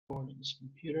On this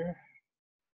computer.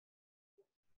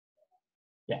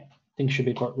 Yeah, I think it should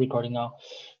be recording now.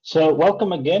 So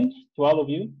welcome again to all of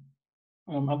you.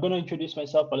 I'm going to introduce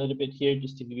myself a little bit here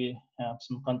just to give you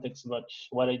some context about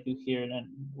what I do here and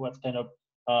what kind of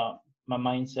uh, my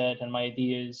mindset and my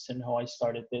ideas and how I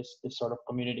started this sort of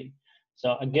community.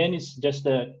 So again, it's just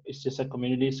a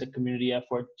community. It's a community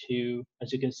effort to,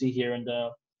 as you can see here on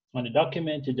the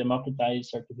document, to democratize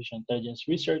artificial intelligence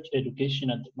research,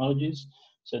 education, and technologies.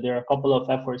 So there are a couple of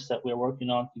efforts that we're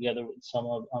working on together with some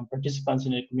of participants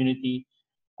in the community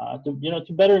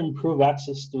to better improve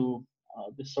access to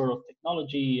this sort of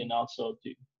technology and also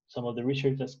to some of the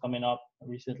research that's coming up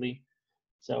recently.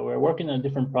 So we're working on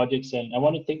different projects, and I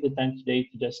want to take the time today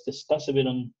to just discuss a bit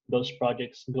on those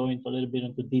projects, go into a little bit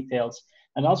into details,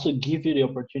 and also give you the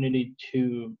opportunity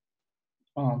to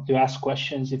ask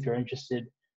questions if you're interested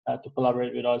to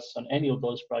collaborate with us on any of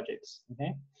those projects.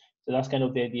 Okay, so that's kind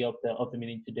of the idea of the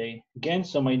meeting today. Again,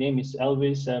 so my name is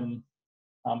Elvis.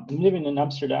 I'm living in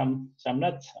Amsterdam, so I'm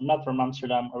not from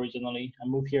Amsterdam originally. I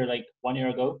moved here like 1 year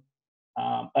ago.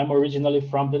 I'm originally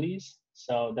from Belize,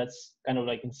 so that's kind of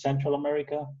like in Central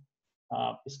America.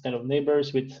 It's kind of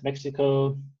neighbors with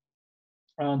Mexico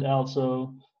and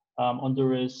also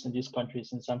Honduras and these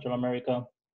countries in Central America.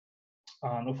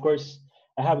 Of course,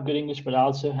 I have good English, but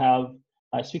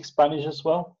I speak Spanish as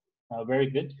well, very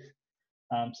good.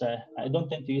 So I don't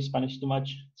tend to use Spanish too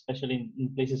much, especially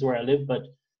in places where I live, but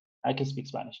I can speak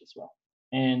Spanish as well.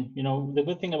 And the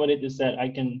good thing about it is that I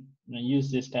can use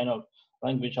this kind of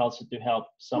language also to help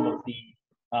some of the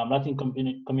Latin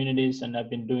communities, and I've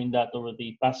been doing that over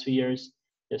the past few years,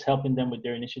 just helping them with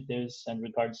their initiatives and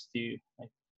regards to like,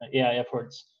 AI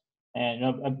efforts. And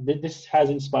this has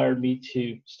inspired me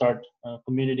to start a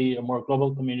community, a more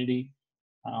global community,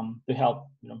 to help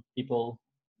people,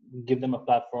 give them a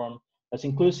platform that's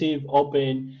inclusive,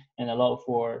 open, and allow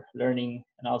for learning,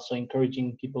 and also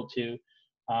encouraging people to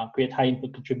create high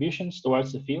input contributions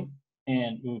towards the field.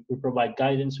 And we provide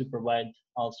guidance, we provide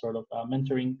all sort of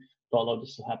mentoring to allow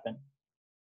this to happen.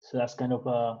 So that's kind of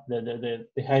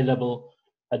the high level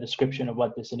description of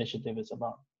what this initiative is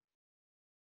about.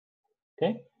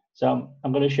 Okay, so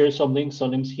I'm going to share some links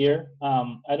here.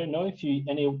 I don't know if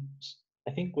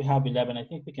I think we have 11. I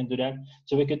think we can do that.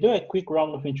 So we could do a quick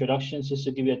round of introductions just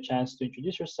to give you a chance to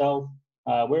introduce yourself,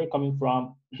 where you're coming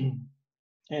from,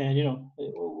 and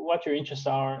what your interests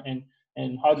are, and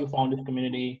how do you found this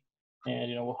community,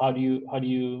 and how do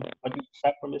you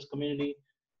expect from this community,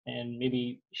 and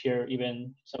maybe share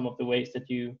even some of the ways that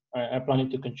you are planning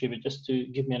to contribute, just to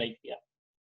give me an idea.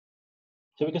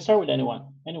 So we can start with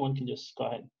anyone. Anyone can just go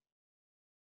ahead.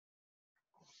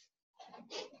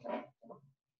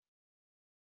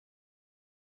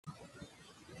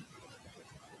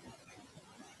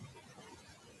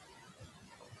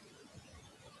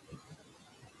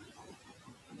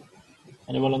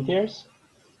 Any volunteers?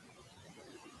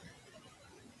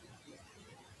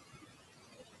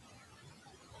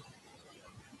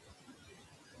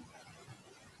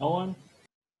 No one?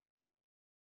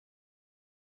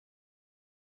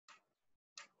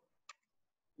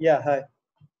 Yeah, hi.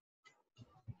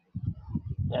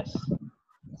 Yes.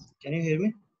 Can you hear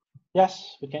me?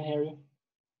 Yes, we can hear you.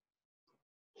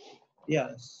 Yeah,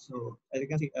 so as you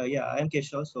can see, yeah, I am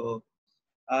Keshav. So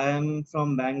I am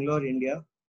from Bangalore, India.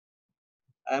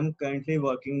 I am currently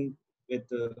working with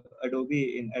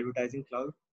Adobe in Advertising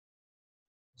Cloud.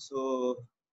 So,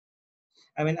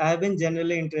 I mean, I have been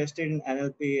generally interested in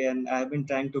NLP, and I have been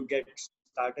trying to get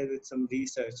started with some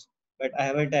research, but I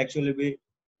haven't actually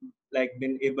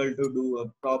been able to do a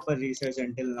proper research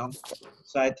until now.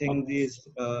 So I think Okay. these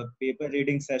paper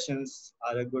reading sessions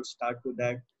are a good start to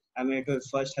that. I mean, it will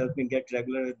first help me get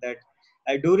regular with that.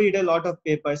 I do read a lot of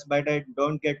papers, but I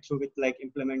don't get through with like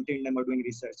implementing them or doing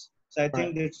research. So I Right.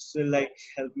 think this will like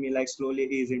help me like slowly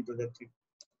ease into the thing.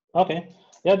 Okay.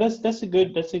 Yeah, that's a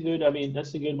good. I mean,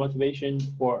 that's a good motivation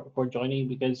for joining,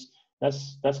 because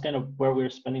that's kind of where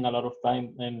we're spending a lot of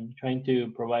time and trying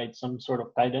to provide some sort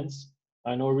of guidance.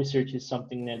 I know research is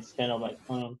something that's kind of like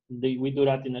we do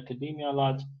that in academia a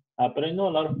lot, but I know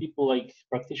a lot of people like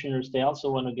practitioners, they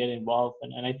also want to get involved,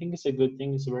 and I think it's a good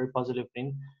thing. It's a very positive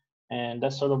thing, and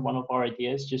that's sort of one of our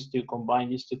ideas, just to combine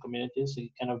these two communities to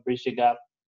kind of bridge the gap,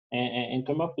 and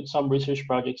come up with some research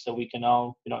projects that we can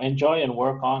all enjoy and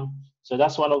work on. So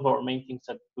that's one of our main things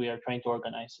that we are trying to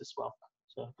organize as well.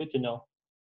 So good to know.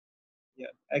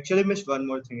 Yeah, actually missed one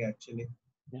more thing actually.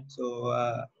 Yeah. So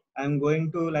I'm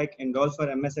going to like enroll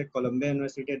for MS at Columbia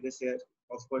University this year,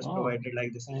 of course, Oh, provided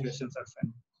like the nice, situations are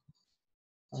fine.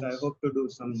 So I nice. hope to do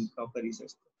some proper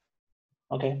research.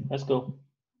 Okay, let's go.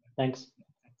 Thanks.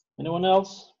 Anyone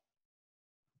else?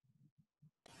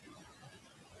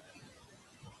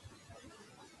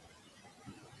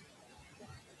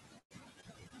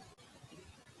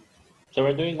 So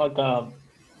we're doing like a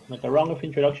round of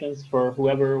introductions for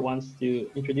whoever wants to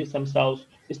introduce themselves.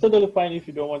 It's totally fine if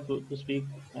you don't want to speak.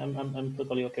 I'm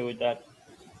totally okay with that.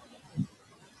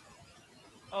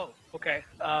 Oh, okay.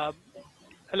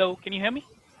 Hello, can you hear me?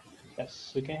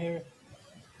 Yes, we can hear.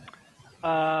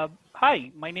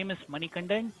 Hi, my name is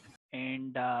Manikandan,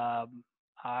 and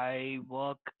I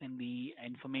work in the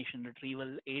information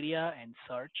retrieval area and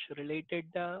search related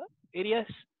areas.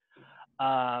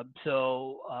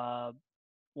 So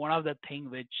one of the thing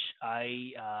which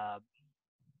I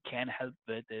can help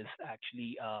with is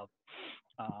actually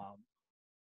um,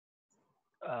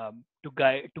 to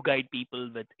guide people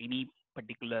with any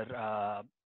particular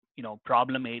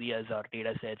problem areas or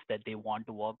data sets that they want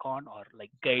to work on, or like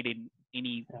guide in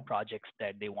any Yeah, projects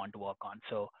that they want to work on.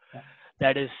 So yeah.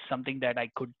 that is something that I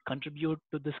could contribute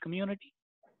to this community.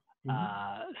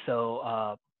 Mm-hmm.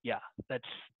 So yeah,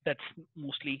 that's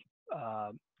mostly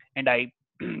and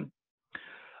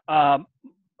um,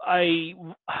 I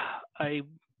I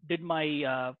did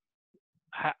my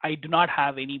I do not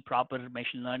have any proper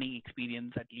machine learning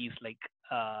experience, at least like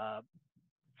uh,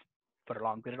 for a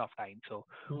long period of time. So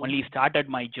only Mm-hmm. started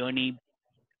my journey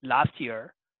last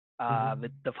year with Mm-hmm.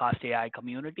 the Fast AI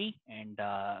community, and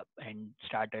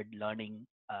started learning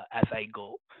as I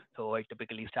go. So I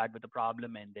typically start with a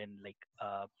problem, and then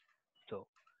so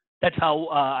that's how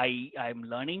I'm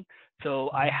learning. So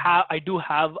I do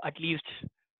have at least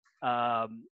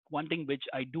one thing which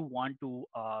I do want to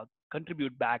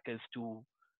contribute back is to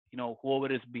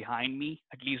whoever is behind me,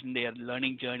 at least in their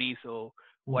learning journey. So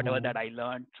whatever Mm-hmm. that I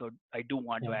learned, so I do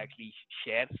want to Yeah, actually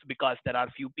share, because there are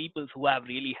few people who have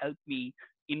really helped me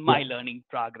in my yeah, learning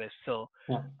progress. So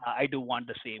yeah, I do want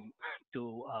the same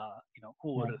to yeah,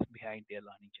 whoever is behind their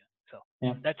learning journey. So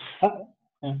yeah. that's Uh,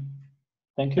 yeah.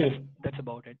 Thank that's you. that's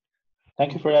about it.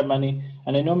 Thank you for that, Manny.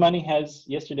 And I know Manny has,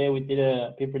 yesterday we did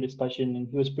a paper discussion and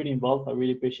he was pretty involved. I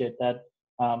really appreciate that.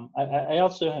 I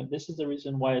also have, this is the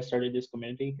reason why I started this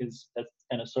community, because that's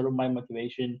kind of sort of my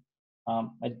motivation. I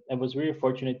was really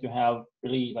fortunate to have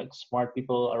really like smart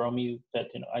people around me that,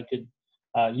 I could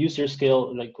use their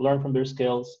skill, like learn from their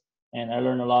skills. And I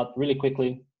learned a lot really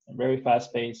quickly and very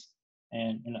fast paced.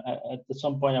 And, at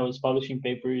some point I was publishing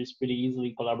papers pretty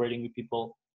easily, collaborating with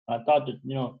people. I thought that,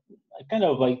 I kind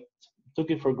of like took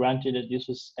it for granted that this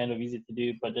was kind of easy to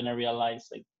do, but then I realized,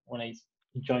 like, when I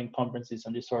joined conferences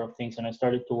and these sort of things, and I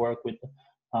started to work with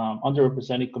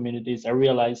underrepresented communities, I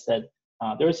realized that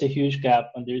there is a huge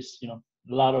gap, and there's a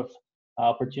lot of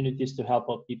opportunities to help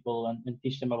out people and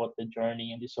teach them about the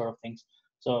journey and these sort of things.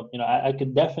 So I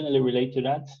could definitely relate to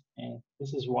that, and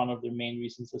this is one of the main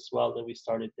reasons as well that we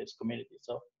started this community.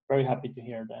 So very happy to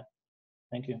hear that.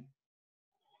 Thank you.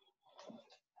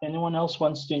 Anyone else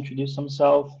wants to introduce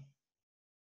themselves?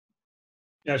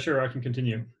 Yeah, sure, I can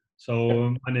continue. Sure.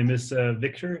 So my name is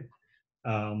Victor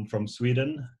from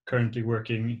Sweden, currently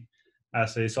working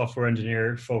as a software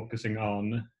engineer focusing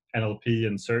on NLP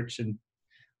and search in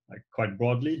like quite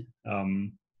broadly.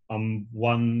 I'm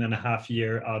 1.5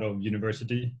 years out of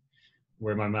university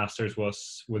where my master's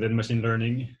was within machine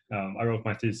learning. I wrote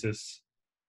my thesis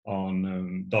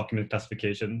on document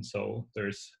classification, so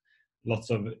there's lots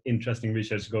of interesting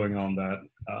research going on that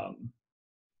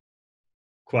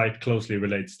quite closely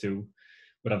relates to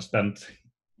what I've spent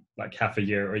like half a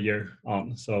year or a year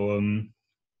on. So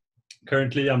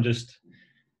currently, I'm just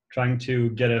trying to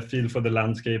get a feel for the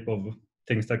landscape of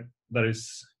things that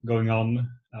is going on,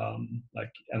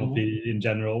 like Mm-hmm. NLP in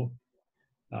general.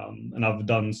 And I've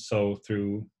done so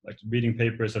through like reading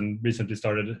papers, and recently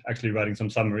started actually writing some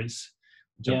summaries,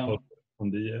 which I've Yeah. posted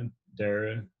on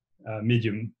their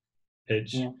Medium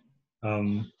page. Yeah.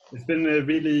 It's been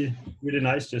really really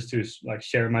nice just to like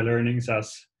share my learnings,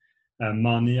 as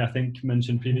Mani I think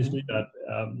mentioned previously Mm-hmm. that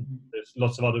Mm-hmm. there's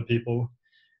lots of other people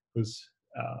whose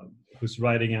whose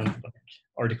writing and like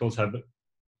articles have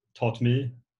taught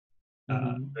me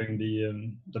Mm-hmm. during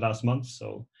the last month.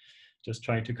 So just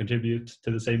trying to contribute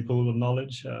to the same pool of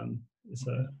knowledge is a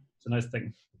Mm-hmm. it's a nice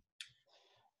thing.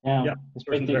 Yeah, Yeah, it's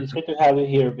first great to it's introduction. great to have you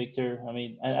here, Victor. I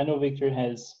mean, I know Victor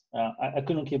has. I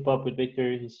couldn't keep up with Victor.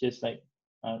 He's just like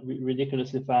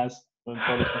ridiculously fast when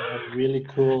publishing like really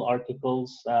cool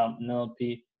articles in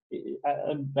NLP.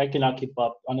 I cannot keep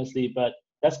up honestly, but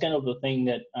that's kind of the thing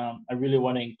that I really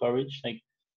want to encourage. Like,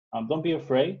 don't be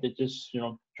afraid to just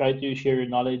try to share your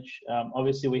knowledge.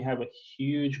 Obviously, we have a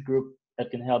huge group that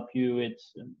can help you with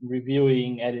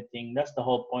reviewing, editing. That's the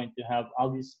whole point, to have all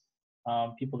these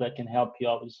people that can help you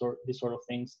out with these sort of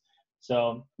things.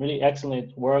 So really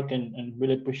excellent work, and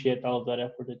really appreciate all of that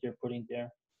effort that you're putting there.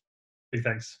 Big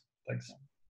thanks. Thanks.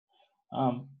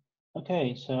 Um,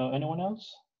 okay, so anyone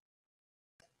else?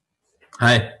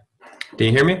 Hi, Can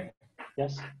you hear me?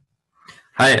 Yes.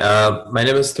 Hi, my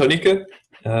name is Tonike.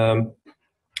 Um,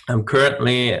 I'm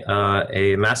currently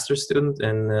a master's student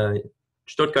in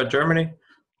Stuttgart, Germany,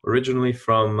 originally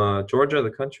from Georgia, the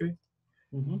country.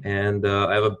 And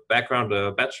I have a background,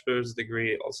 a bachelor's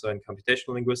degree also in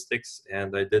computational linguistics,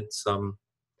 and I did some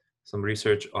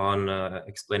research on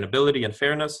explainability and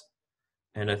fairness.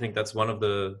 And I think that's one of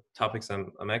the topics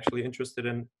I'm actually interested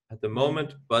in at the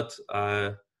moment, but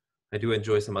I do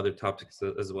enjoy some other topics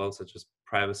as well, such as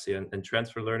privacy and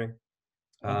transfer learning.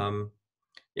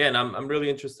 Yeah, and I'm really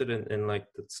interested in like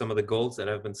some of the goals that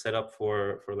have been set up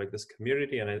for like this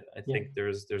community, and I think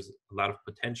there's a lot of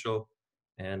potential,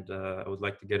 and I would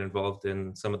like to get involved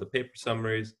in some of the paper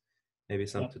summaries, maybe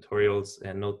some tutorials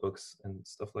and notebooks and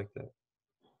stuff like that.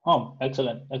 Oh,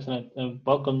 excellent, excellent.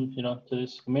 Welcome, to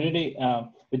this community.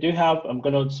 We do have. I'm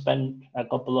going to spend a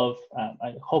couple of.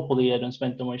 Hopefully, I don't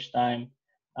spend too much time,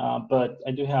 but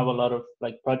I do have a lot of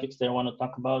like projects that I want to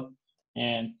talk about,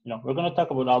 and we're going to talk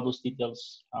about all those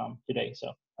details today.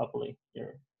 So hopefully,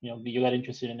 you got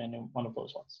interested in any one of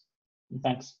those ones. And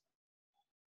thanks.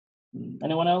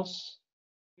 Anyone else?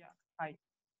 Yeah. Hi.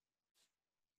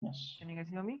 Yes. Can you guys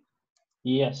hear me?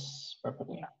 Yes,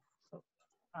 perfectly. Yeah.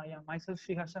 So, yeah, myself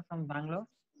Sriharsha from Bangalore.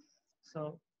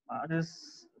 So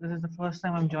this is the first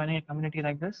time I'm joining a community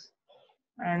like this,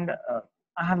 and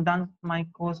I have done my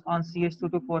course on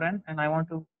CS224N, and I want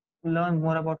to learn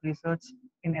more about research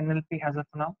in NLP as of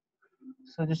now.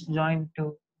 So just join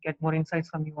to get more insights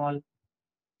from you all.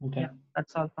 Okay. Yeah,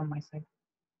 that's all from my side.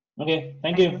 Okay.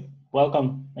 Thank you.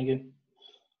 Welcome. Thank you.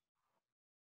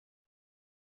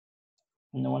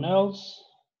 No one else?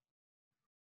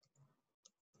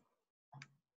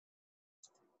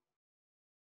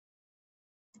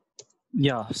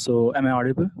 Yeah, so am I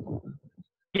audible?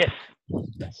 Yes.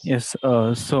 Yes,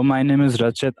 so my name is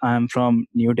Rachit. I'm from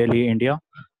New Delhi, India.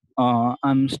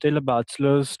 I'm still a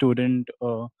bachelor's student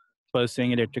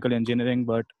pursuing electrical engineering,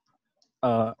 but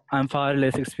I'm far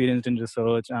less experienced in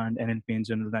research and NLP in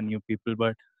general than you people.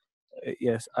 But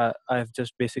yes, I've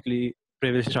just basically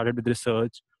previously started with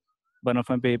research. One of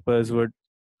my papers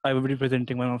I will be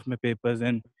presenting one of my papers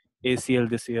in ACL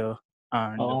this year.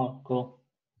 And cool.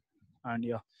 And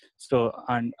yeah, so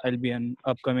and I'll be an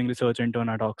upcoming research intern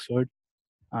at Oxford.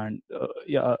 And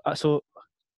I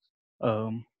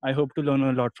hope to learn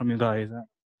a lot from you guys and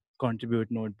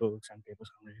contribute notebooks and paper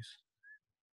summaries.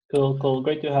 Cool.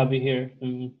 Great to have you here.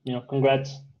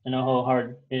 Congrats. I know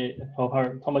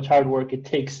how much hard work it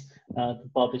takes to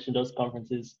publish in those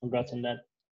conferences. Congrats on that.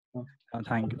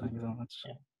 Thank you so much.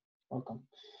 Yeah, welcome.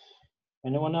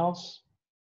 Anyone else?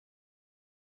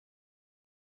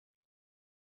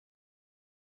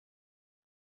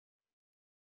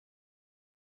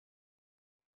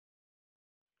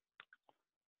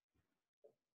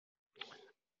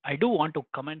 I do want to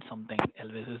comment something,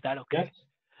 Elvis. Is that okay?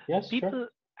 Yes, people sure.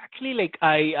 actually like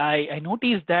I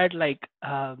noticed that like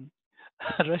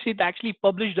Rashid actually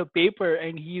published a paper,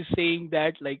 and he's saying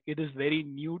that like it is very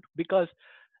new because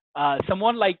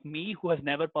someone like me who has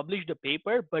never published a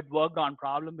paper but worked on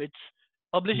problem, it's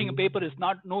publishing a paper is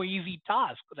not no easy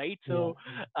task, right? So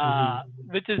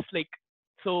which is like,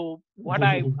 so what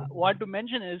I want to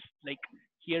mention is like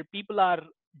here people are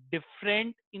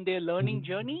different in their learning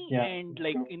journey and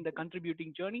like in the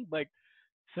contributing journey, but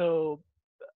so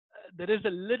there is a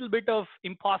little bit of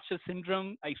imposter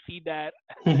syndrome. I see that,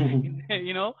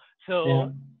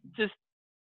 so just,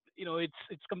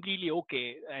 it's completely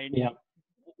okay. And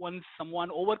once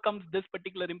someone overcomes this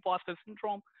particular imposter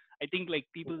syndrome, I think like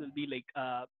people will be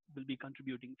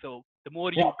contributing. So the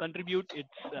more you contribute,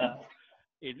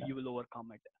 you will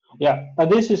overcome it. Yeah,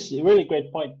 this is a really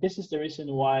great point. This is the reason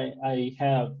why I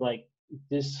have like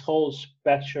this whole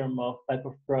spectrum of type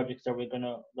of projects that we're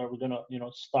gonna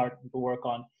start to work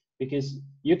on, because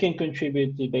you can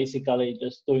contribute to basically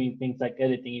just doing things like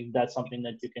editing if that's something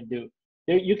that you can do.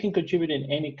 You can contribute in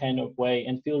any kind of way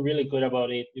and feel really good about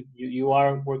it if you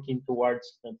are working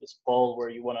towards this goal where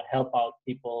you want to help out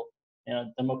people,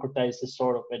 democratize this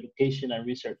sort of education and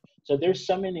research. So there's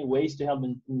so many ways to help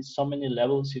in so many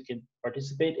levels you can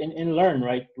participate and learn,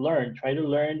 right? Try to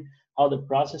learn how the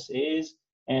process is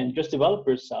and just develop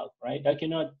yourself, right? I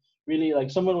cannot really, like,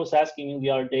 someone was asking me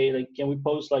the other day, like, can we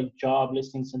post like job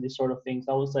listings and these sort of things?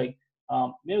 I was like,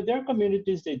 there are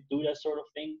communities that do that sort of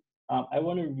thing. I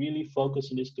want to really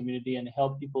focus on this community and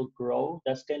help people grow.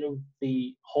 That's kind of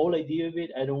the whole idea of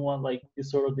it. I don't want like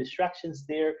these sort of distractions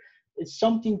there. It's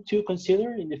something to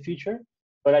consider in the future,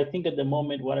 but I think at the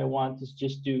moment what I want is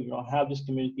just to have this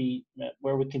community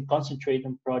where we can concentrate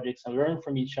on projects and learn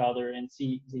from each other and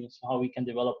see how we can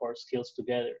develop our skills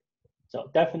together. So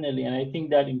definitely, and I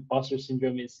think that imposter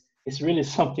syndrome is it's really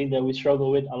something that we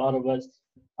struggle with, a lot of us.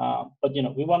 But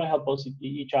we want to help both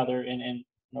each other and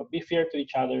be fair to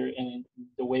each other and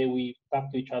the way we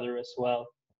talk to each other as well.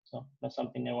 So that's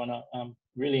something I want to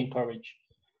really encourage.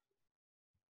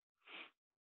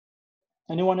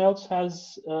 Anyone else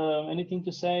has anything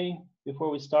to say before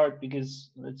we start?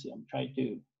 Because let's see, I'm trying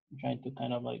to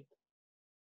kind of like.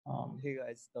 Hey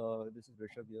guys, this is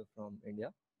Rishabh here from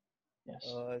India. Yes.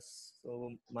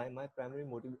 So my primary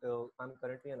motive, I'm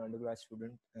currently an undergrad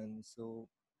student, and so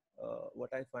what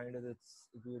I find is it's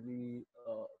really,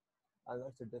 I'll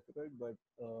not say difficult, but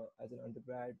as an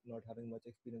undergrad, not having much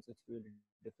experience, it's really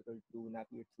difficult to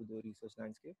navigate through the research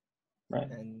landscape. Right.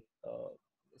 And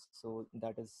so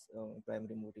that is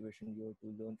primary motivation here to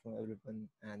learn from everyone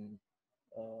and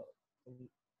uh, m-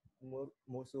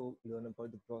 more so learn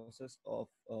about the process of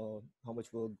how much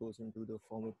work goes into the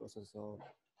formal process of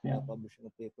Yeah. publishing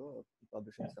a paper or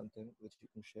publishing Yeah. something which you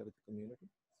can share with the community.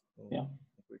 So Yeah.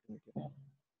 great to meet you. Yeah.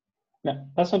 Yeah,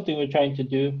 that's something we're trying to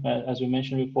do, as we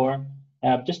mentioned before,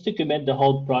 just to document the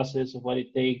whole process of what it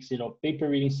takes. Paper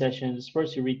reading sessions.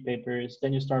 First, you read papers,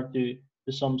 then you start to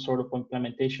do some sort of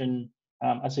implementation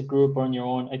as a group or on your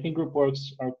own. I think group works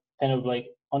are kind of like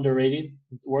underrated.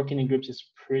 Working in groups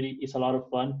is a lot of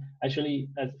fun. Actually,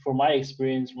 for my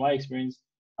experience,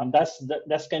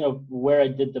 that's kind of where I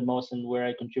did the most and where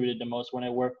I contributed the most when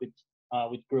I work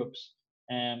with groups.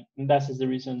 And that is the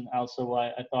reason also why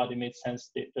I thought it made sense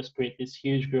to just create this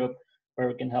huge group where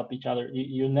we can help each other.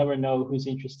 You'll never know who's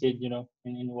interested,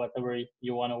 in whatever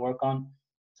you want to work on.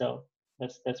 So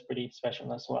that's pretty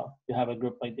special as well to have a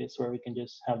group like this where we can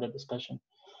just have that discussion.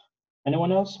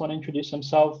 Anyone else want to introduce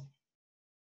themselves?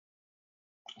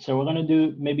 So we're gonna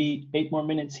do maybe 8 more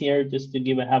minutes here just to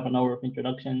give a half an hour of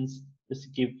introductions, just to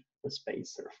give the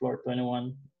space or floor to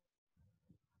anyone.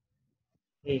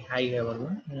 Hey, hi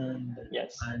everyone, and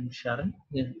Yes. I'm Sharon.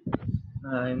 Yeah.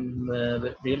 I'm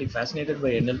really fascinated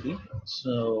by NLP,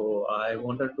 so I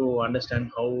wanted to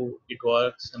understand how it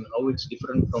works and how it's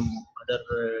different from other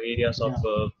areas of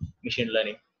machine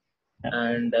learning. Yeah.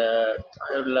 And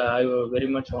I very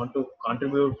much want to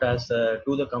contribute as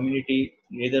to the community,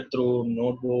 either through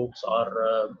notebooks or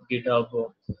GitHub,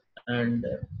 and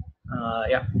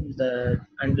yeah,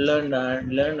 and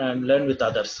learn with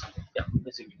others. Yeah,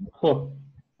 basically. Cool.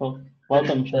 Cool.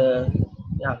 Welcome, And Sharon.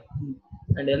 yeah,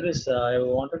 and Elvis, I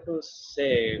wanted to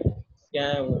say,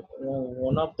 yeah,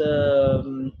 one of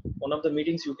the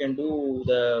meetings you can do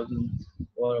the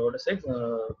what is it,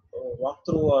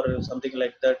 walkthrough or something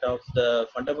like that of the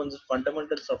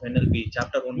fundamentals of NLP.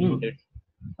 Chapter 1 you did.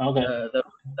 Okay.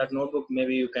 That notebook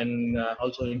maybe you can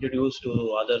also introduce to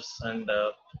others and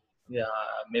yeah,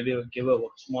 maybe give a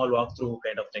small walkthrough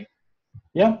kind of thing.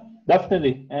 Yeah,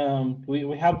 definitely.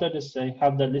 We have that as I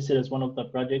have that listed as one of the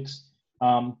projects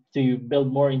to build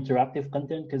more interactive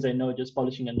content because I know just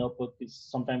publishing a notebook is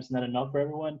sometimes not enough for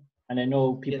everyone, and I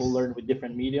know people Yes. learn with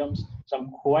different mediums, so I'm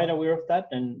quite aware of that,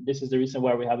 and this is the reason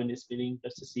why we're having this meeting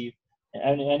just to see if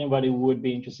anybody would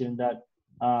be interested in that.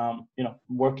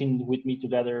 Working with me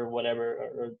together, whatever,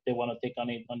 or they want to take on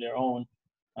it on their own,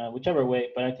 whichever way.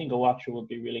 But I think a walkthrough would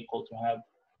be really cool to have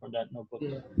for that notebook.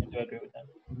 Yeah. I do agree with that.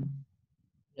 Mhm.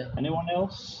 Yeah. Anyone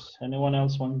else? Anyone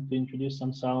else want to introduce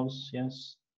themselves?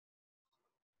 Yes.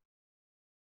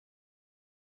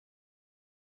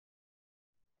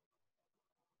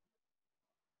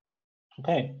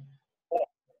 Okay.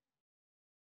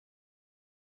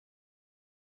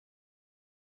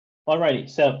 Alrighty.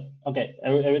 So, okay,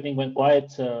 everything went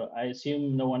quiet. So I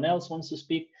assume no one else wants to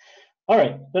speak. All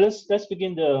right. So let's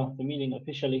begin the meeting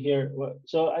officially here.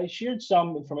 So I shared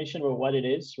some information about what it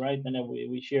is, right? And then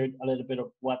we shared a little bit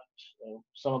of what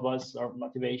some of us our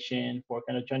motivation for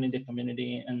kind of joining the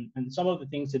community and some of the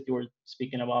things that you were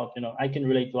speaking about. I can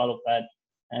relate to all of that,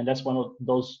 and that's one of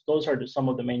those are some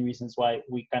of the main reasons why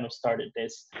we kind of started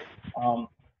this. Um,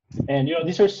 and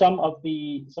these are some of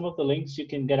the links you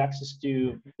can get access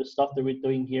to the stuff that we're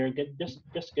doing here. Get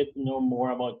to know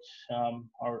more about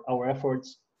our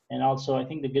efforts, and also I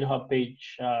think the GitHub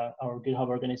page, our GitHub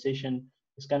organization,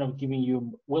 is kind of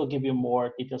will give you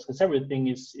more details because everything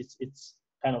it's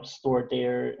kind of stored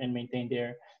there and maintained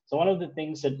there. So one of the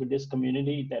things that with this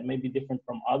community that may be different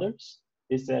from others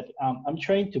is that I'm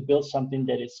trying to build something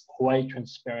that is quite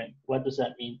transparent. What does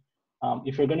that mean?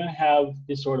 If you're going to have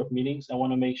this sort of meetings, I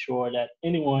want to make sure that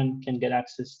anyone can get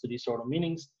access to these sort of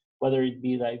meetings, whether it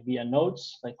be like via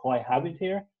notes, like how I have it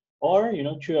here, or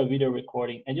through a video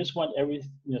recording. I just want every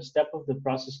step of the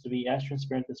process to be as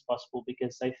transparent as possible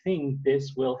because I think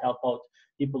this will help out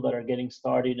people that are getting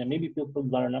started and maybe people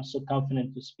that are not so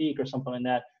confident to speak or something like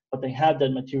that, but they have that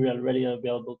material ready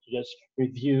available to just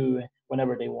review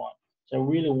whenever they want. So I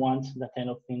really want that kind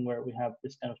of thing where we have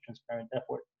this kind of transparent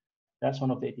effort. That's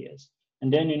one of the ideas.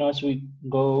 And then, as we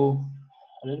go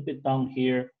a little bit down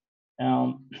here,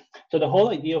 um, so the whole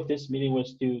idea of this meeting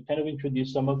was to kind of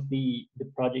introduce some of the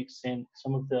projects and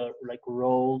some of the like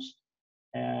roles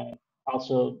and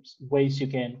also ways you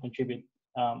can contribute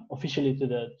officially to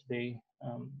the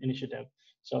initiative.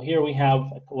 So here we have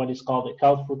what is called a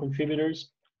call for contributors,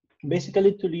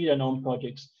 basically to lead and own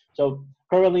projects. So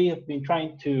currently I've been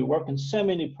trying to work on so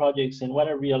many projects, and what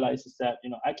I realized is that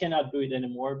I cannot do it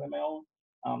anymore by my own.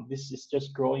 This is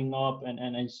just growing up,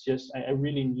 and it's just I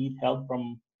really need help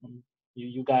from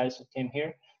you guys who came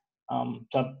here.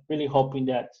 So I'm really hoping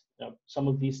that some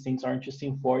of these things are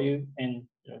interesting for you, and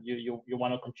you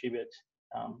want to contribute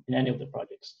in any of the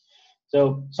projects.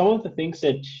 So some of the things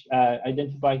that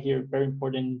identify here very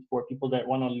important for people that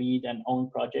want to lead and own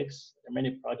projects. There are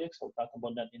many projects. I'll talk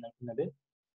about that in a bit.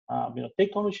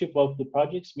 Take ownership of the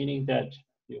projects, meaning that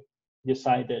you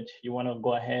decide that you want to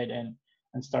go ahead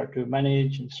and start to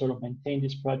manage and sort of maintain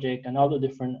this project and all the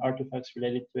different artifacts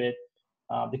related to it.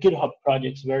 The GitHub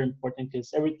project is very important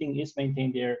because everything is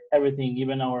maintained there. Everything,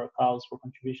 even our calls for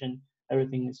contribution,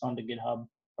 everything is on the GitHub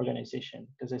organization.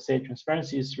 Because I say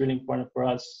transparency is really important for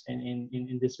us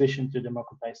in this vision to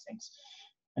democratize things.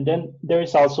 And then there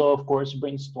is also, of course,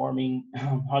 brainstorming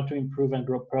how to improve and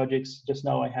grow projects. Just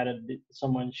now I had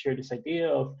someone share this idea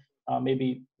of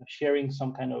maybe sharing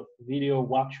some kind of video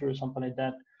walkthrough or something like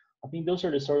that. I think those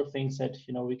are the sort of things that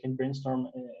we can brainstorm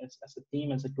as a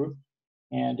team, as a group,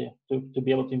 and to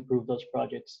be able to improve those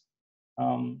projects.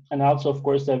 And also, of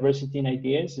course, diversity in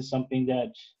ideas is something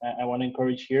that I want to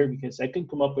encourage here, because I can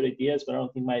come up with ideas, but I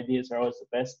don't think my ideas are always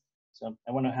the best. So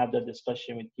I want to have that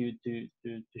discussion with you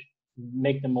to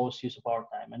make the most use of our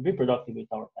time and be productive with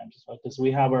our time as well, because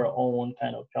we have our own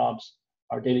kind of jobs,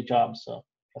 our daily jobs. So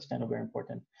that's kind of very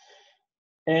important.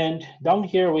 And down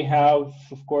here we have,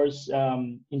 of course,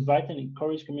 invite and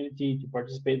encourage community to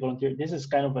participate, volunteer. This is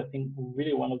kind of, I think,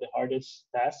 really one of the hardest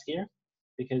tasks here,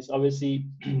 because obviously,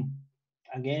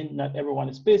 again, not everyone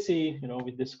is busy,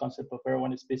 with this concept of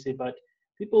everyone is busy, but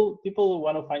people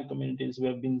want to find communities. We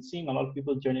have been seeing a lot of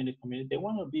people joining the community. They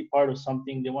want to be part of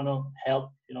something. They want to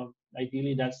help.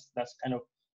 Ideally, that's kind of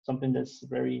something that's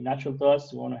very natural to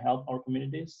us. We want to help our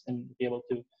communities and be able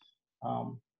to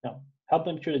help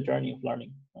them through the journey of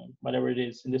learning, whatever it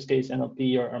is. In this case,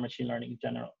 NLP or machine learning in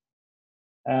general.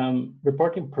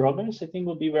 Reporting progress, I think,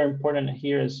 will be very important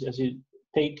here as you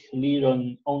take lead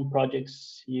on own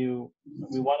projects. We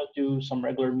want to do some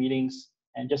regular meetings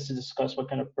and just to discuss what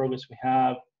kind of progress we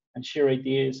have and share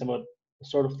ideas about the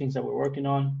sort of things that we're working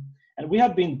on. And we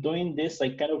have been doing this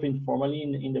like kind of informally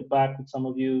in the back with some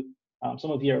of you.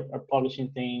 Some of you are publishing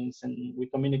things, and we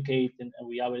communicate, and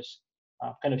we always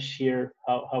kind of share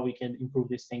how we can improve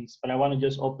these things. But I want to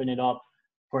just open it up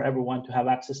for everyone to have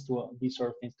access to these sort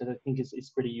of things, because I think it's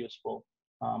pretty useful.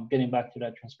 Getting back to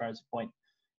that transparency point.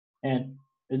 And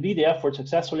lead the effort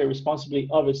successfully, responsibly,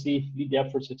 obviously lead the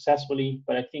effort successfully,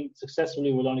 but I think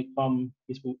successfully will only come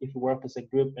if we work as a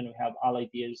group and we have all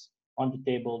ideas on the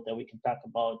table that we can talk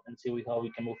about and see how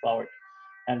we can move forward.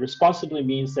 And responsibly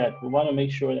means that we want to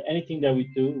make sure that anything that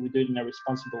we do it in a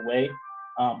responsible way.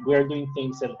 We are doing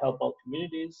things that help our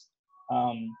communities.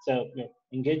 So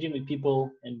engaging with people,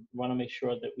 and we want to make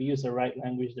sure that we use the right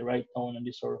language, the right tone, and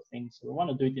these sort of things. So we want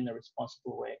to do it in a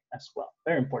responsible way as well.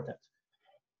 Very important.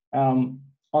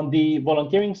 On the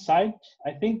volunteering side,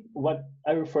 I think what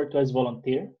I refer to as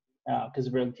volunteer, because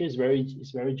volunteer is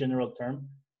very general term.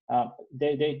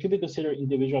 They could be considered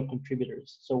individual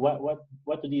contributors. So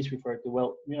what do these refer to?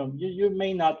 Well, you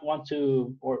may not want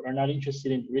to or are not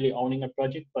interested in really owning a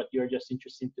project, but you're just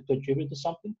interested to contribute to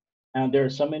something. And there are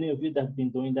so many of you that have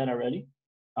been doing that already.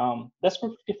 That's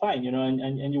perfectly fine,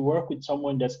 and you work with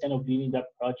someone that's kind of leading that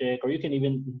project, or you can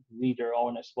even lead your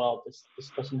own as well. This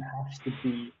doesn't have to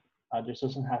be there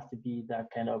doesn't have to be that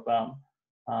kind of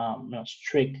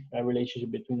strict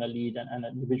relationship between a lead and an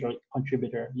individual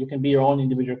contributor. You can be your own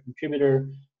individual contributor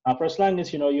for as long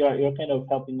as you're kind of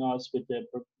helping us with the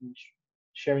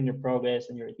sharing your progress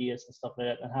and your ideas and stuff like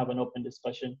that, and have an open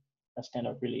discussion. That's kind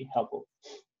of really helpful.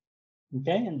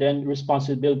 Okay, and then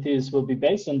responsibilities will be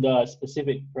based on the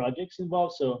specific projects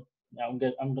involved. So I'm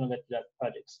going to get to that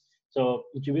projects. So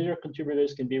individual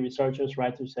contributors can be researchers,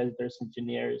 writers, editors,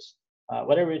 engineers,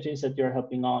 whatever it is that you're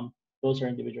helping on. Those are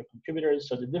individual contributors.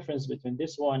 So the difference between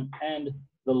this one and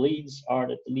the leads are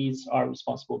that the leads are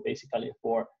responsible basically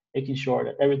for making sure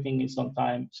that everything is on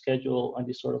time, schedule, and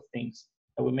these sort of things.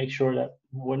 That we make sure that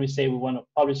when we say we want to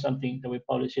publish something, that we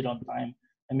publish it on time,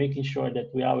 and making sure that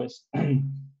we always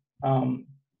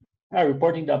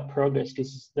reporting that progress,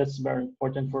 because that's very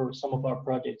important for some of our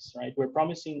projects, right? We're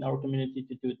promising our community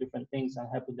to do different things and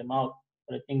helping them out,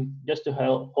 but I think just to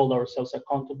help hold ourselves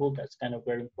accountable, that's kind of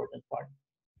very important part.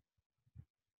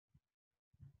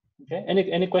 Okay,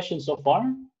 any questions so far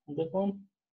on that one?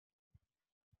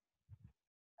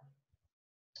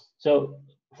 So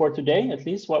for today, at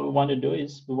least, what we want to do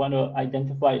is we want to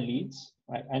identify leads,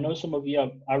 right? I know some of you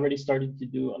have already started to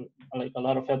do like a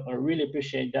lot of help. I really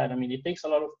appreciate that. I mean, it takes a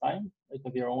lot of time, like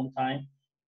of your own time.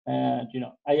 And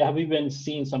I have even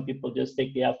seen some people just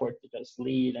take the effort to just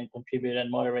lead and contribute and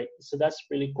moderate. So that's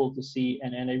really cool to see.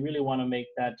 And I really want to make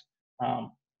that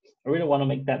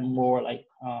more like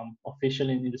official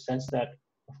in the sense that,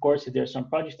 of course, if there's some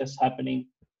project that's happening,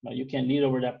 you can lead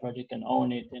over that project and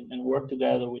own it and work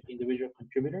together with individual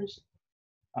contributors.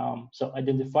 So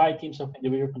identify teams of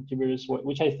individual contributors,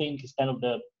 which I think is kind of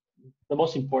the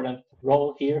most important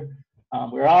role here.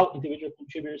 We're all individual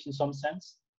contributors in some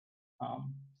sense.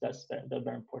 That's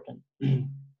very important.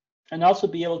 And also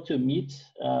be able to meet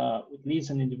with leads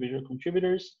and individual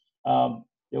contributors.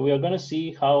 We are going to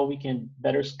see how we can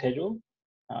better schedule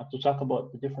to talk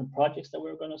about the different projects that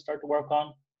we're going to start to work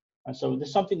on. And so this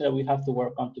is something that we have to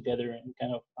work on together and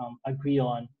kind of agree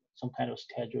on some kind of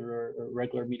schedule or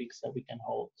regular meetings that we can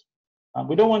hold.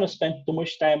 We don't want to spend too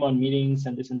much time on meetings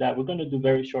and this and that. We're going to do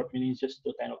very short meetings just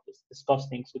to kind of discuss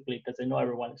things quickly, because I know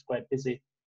everyone is quite busy.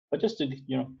 But just to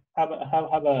have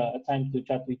a time to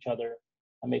chat to each other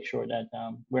and make sure that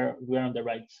we're on the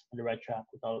right track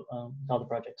with all the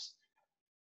projects.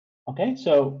 Okay,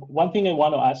 so one thing I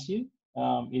want to ask you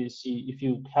is if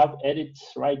you have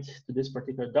edits right to this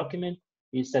particular document,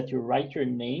 is that you write your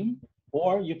name,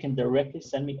 or you can directly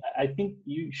send me. I think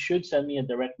you should send me a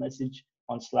direct message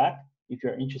on Slack if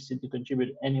you're interested to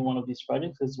contribute any one of these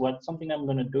projects. Because something I'm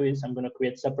going to do is I'm going to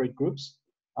create separate groups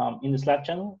in the Slack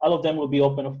channel. All of them will be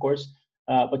open, of course,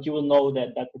 but you will know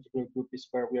that that particular group is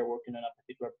where we are working on a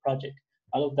particular project.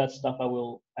 All of that stuff I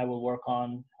will work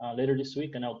on later this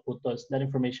week, and I'll put that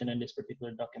information in this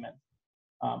particular document.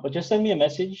 But just send me a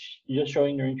message, just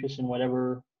showing your interest in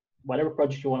whatever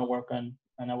project you want to work on,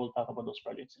 and I will talk about those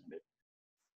projects in a bit.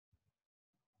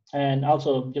 And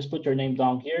also, just put your name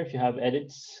down here if you have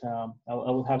edits. I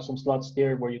will have some slots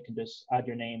there where you can just add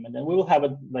your name, and then we will have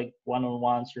it like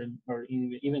one-on-ones or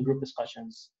even group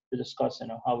discussions to discuss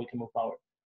how we can move forward.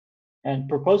 And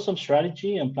propose some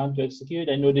strategy and plan to execute.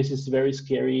 I know this is very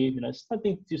scary. It's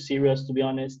nothing too serious, to be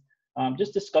honest.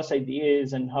 Just discuss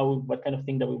ideas and what kind of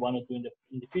thing that we want to do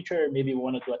in the future. Maybe we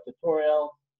want to do a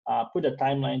tutorial, put a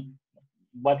timeline,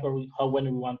 when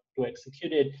we want to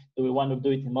execute it. Do we want to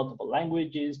do it in multiple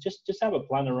languages? Just have a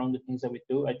plan around the things that we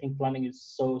do. I think planning is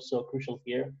so crucial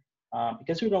here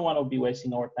because we don't want to be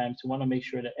wasting our time. So we want to make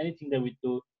sure that anything that we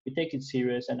do, we take it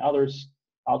serious, and others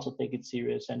also take it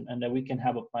serious, and that we can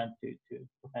have a plan to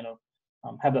kind of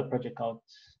have that project out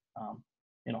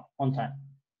on time.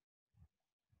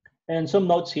 And some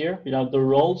notes here, the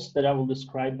roles that I will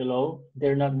describe below,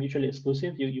 they're not mutually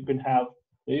exclusive. You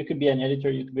could be an editor,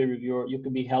 you could be a reviewer, you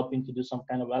could be helping to do some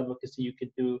kind of advocacy, you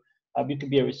could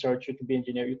be a researcher, you could be an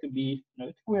engineer, you could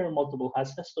wear multiple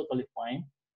hats. That's totally fine.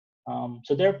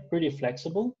 So they're pretty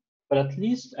flexible, but at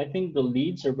least I think the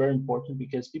leads are very important,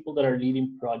 because people that are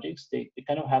leading projects, they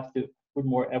kind of have to put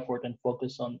more effort and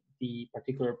focus on the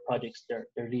particular projects they're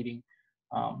leading.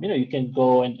 You can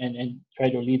go and try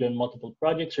to lead on multiple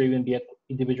projects, or even be an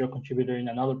individual contributor in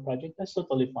another project. That's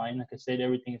totally fine. Like I said,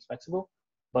 everything is flexible,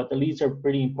 but the leads are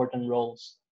pretty important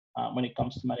roles when it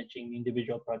comes to managing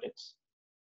individual projects.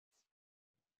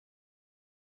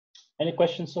 Any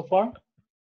questions so far?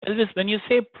 Elvis, when you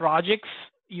say projects,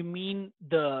 you mean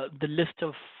the list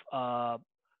of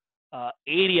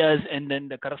areas and then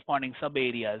the corresponding sub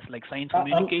areas like science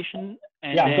communication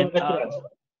and yeah, then, I'm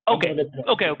gonna get to that.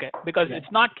 Okay. Because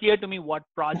it's not clear to me what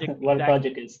project what exactly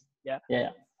project is. Yeah.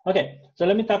 Okay, so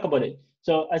let me talk about it.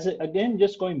 So again,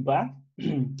 just going back,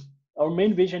 our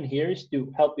main vision here is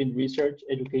to help in research,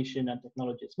 education, and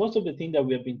technologies. Most of the thing that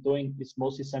we have been doing is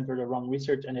mostly centered around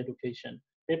research and education.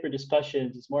 Paper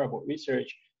discussions is more about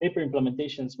research. Paper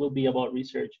implementations will be about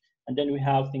research. And then we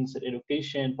have things like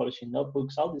education, publishing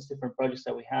notebooks, all these different projects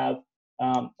that we have.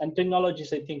 And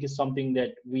technologies, I think, is something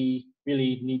that we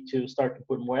really need to start to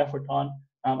put more effort on.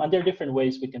 And there are different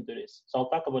ways we can do this. So I'll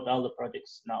talk about all the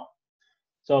projects now.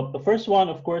 So the first one,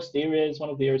 of course, one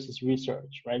of the areas is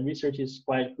research, right? Research is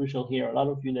quite crucial here. A lot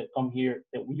of you that come here,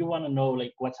 that you want to know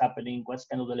like what's happening, what's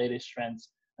kind of the latest trends.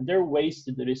 And there are ways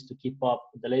to do this to keep up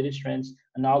with the latest trends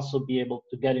and also be able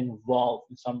to get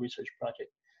involved in some research project.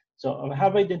 So I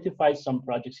have identified some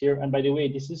projects here. And by the way,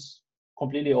 this is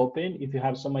completely open. If you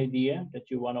have some idea that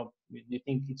you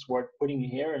think it's worth putting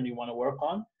here and you want to work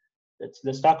on,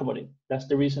 let's talk about it. That's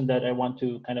the reason that I want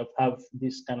to kind of have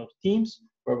these kind of teams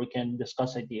where we can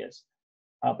discuss ideas.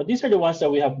 But these are the ones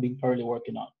that we have been currently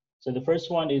working on. So the first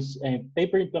one is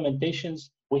paper implementations.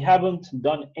 We haven't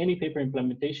done any paper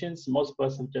implementations. Most of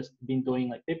us have just been doing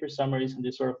like paper summaries and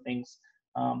these sort of things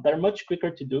that are much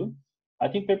quicker to do. I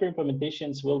think paper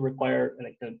implementations will require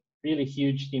like a really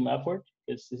huge team effort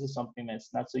because this is something that's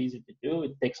not so easy to do.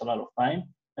 It takes a lot of time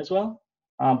as well.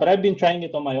 But I've been trying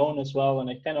it on my own as well, and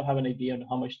I kind of have an idea on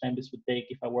how much time this would take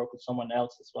if I work with someone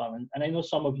else as well. And I know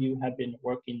some of you have been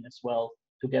working as well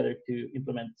together to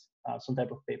implement some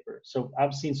type of paper. So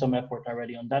I've seen some effort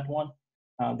already on that one.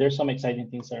 There's some exciting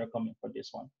things that are coming for this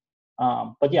one.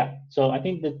 But yeah, so I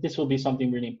think that this will be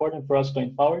something really important for us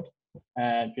going forward.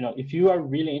 And if you are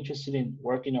really interested in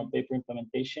working on paper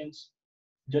implementations,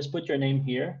 just put your name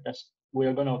here.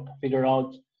 We're gonna figure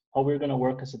out how we're gonna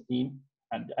work as a team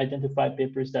and identify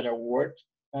papers that are worth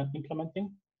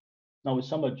implementing. Now with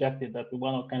some objective that we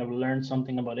want to kind of learn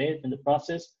something about it in the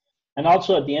process, and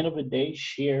also at the end of the day,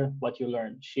 share what you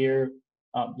learned, share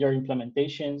your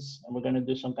implementations, and we're going to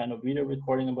do some kind of video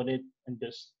recording about it, and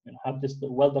just have this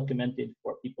well documented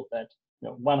for people that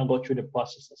want to go through the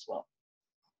process as well.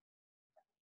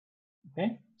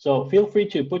 Okay, so feel free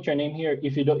to put your name here.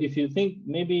 If you think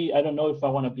maybe I don't know if I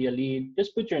want to be a lead,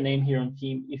 just put your name here on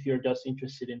team. If you're just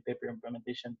interested in paper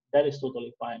implementation, that is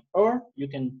totally fine. Or you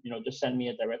can just send me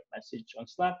a direct message on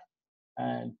Slack,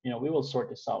 and we will sort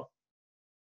this out.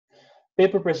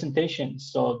 Paper presentations.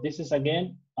 So this is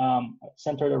again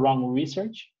centered around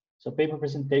research. So paper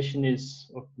presentation is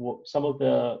some of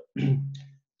the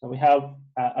so we have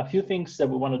a few things that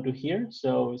we want to do here.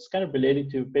 So it's kind of related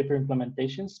to paper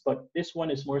implementations, but this one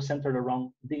is more centered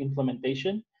around the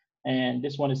implementation, and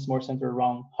this one is more centered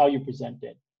around how you present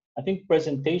it. I think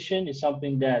presentation is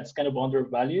something that's kind of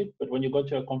undervalued, but when you go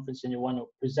to a conference and you want to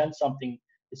present something,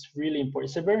 it's really important.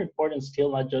 It's a very important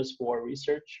skill, not just for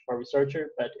researcher,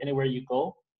 but anywhere you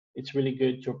go, it's really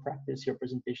good to practice your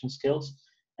presentation skills.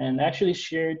 And I actually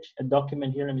shared a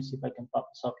document here. Let me see if I can pop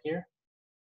this up here.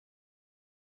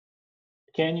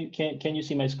 Can you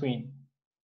see my screen?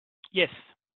 Yes.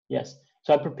 Yes.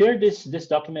 So I prepared this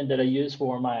document that I use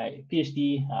for my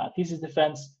PhD thesis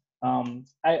defense.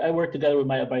 I worked together with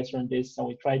my advisor on this, and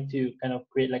we tried to kind of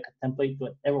create like a template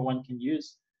that everyone can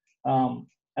use. And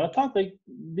I thought like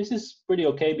this is pretty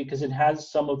okay because it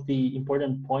has some of the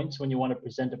important points when you want to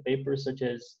present a paper, such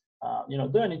as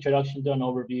do an introduction, do an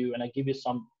overview, and I give you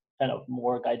some kind of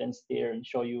more guidance there and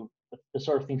show you the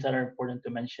sort of things that are important to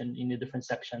mention in the different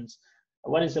sections.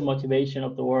 What is the motivation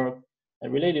of the work, the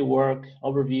related work,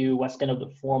 overview, what's kind of the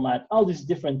format, all these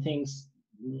different things.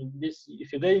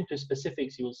 If you get into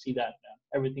specifics, you will see that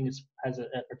everything has a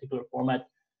particular format.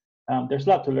 There's a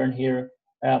lot to learn here.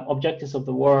 Objectives of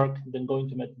the work, then go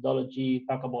into methodology,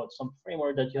 talk about some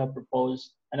framework that you have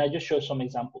proposed. And I just show some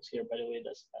examples here, by the way,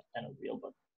 that's kind of real,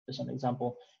 but just an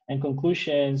example. And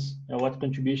conclusions, what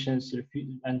contributions to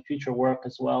and future work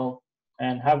as well.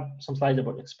 And have some slides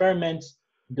about experiments,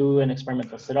 do an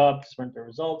experimental setup, experimental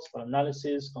results, for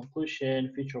analysis,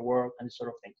 conclusion, future work, and this sort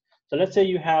of thing. So let's say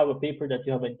you have a paper that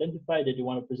you have identified that you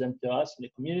want to present to us in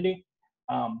the community.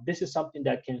 This is something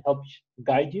that can help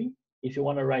guide you. If you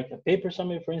want to write a paper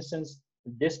summary, for instance,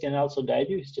 this can also guide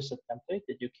you. It's just a template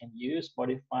that you can use,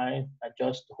 modify,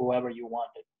 adjust to whoever you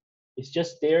want it. It's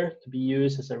just there to be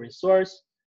used as a resource,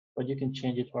 but you can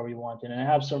change it wherever you want. And I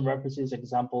have some references,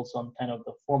 examples on kind of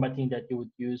the formatting that you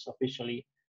would use officially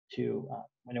to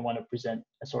when you want to present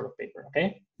a sort of paper,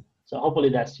 okay? So hopefully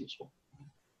that's useful.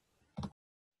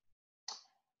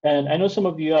 And I know some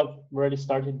of you have already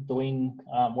started doing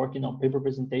working on paper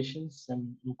presentations,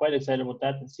 and I'm quite excited about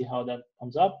that and see how that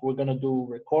comes up. We're gonna do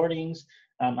recordings.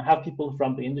 I have people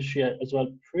from the industry as well,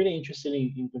 pretty interested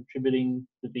in contributing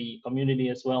to the community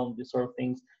as well, and these sort of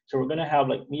things. So we're gonna have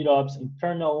like meetups,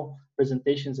 internal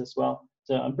presentations as well.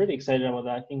 So I'm pretty excited about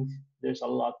that. I think there's a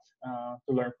lot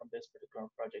to learn from this particular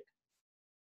project.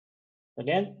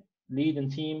 Again, lead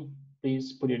and team,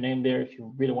 please put your name there if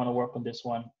you really want to work on this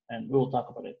one, and we will talk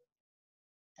about it.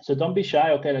 So don't be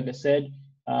shy, okay? Like I said,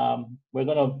 we're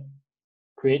gonna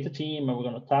create a team and we're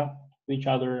gonna talk to each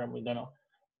other and we're gonna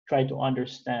try to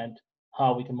understand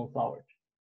how we can move forward.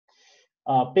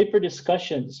 Paper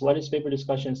discussions, what is paper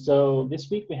discussion? So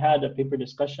this week we had a paper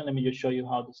discussion. Let me just show you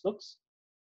how this looks.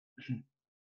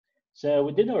 So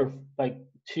we did our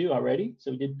two already.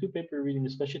 So we did 2 paper reading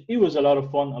discussion. It was a lot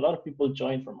of fun. A lot of people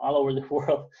joined from all over the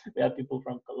world. We had people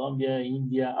from Colombia,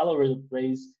 India, all over the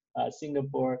place,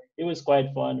 Singapore. It was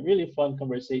quite fun, really fun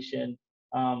conversation.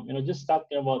 Just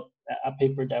talking about a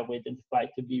paper that we identified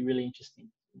to be really interesting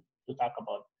to talk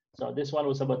about. So this one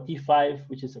was about T5,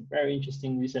 which is a very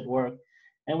interesting recent work.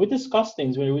 And we discussed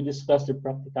things where we discussed the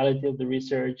practicality of the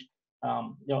research.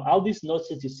 All these notes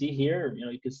that you see here,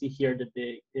 you can see here that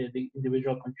the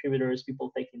individual contributors,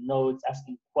 people taking notes,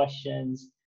 asking questions,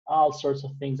 all sorts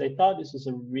of things. I thought this was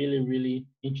a really, really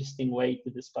interesting way to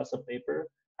discuss a paper.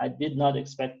 I did not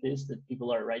expect this, that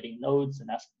people are writing notes and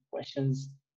asking questions,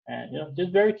 and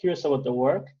just very curious about the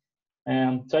work.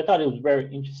 So I thought it was a very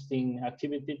interesting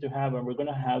activity to have, and we're going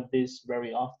to have this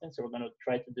very often. So we're going to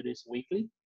try to do this weekly.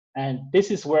 And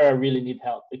this is where I really need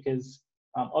help, because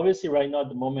obviously right now at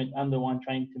the moment I'm the one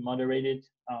trying to moderate it,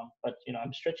 but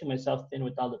I'm stretching myself thin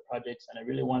with all the projects, and I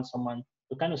really want someone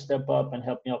to kind of step up and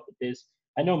help me out with this.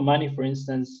 I know Manny, for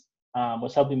instance,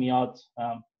 was helping me out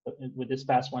with this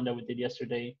past one that we did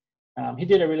yesterday. He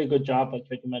did a really good job. I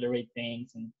tried to moderate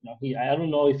things, and I don't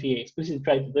know if he explicitly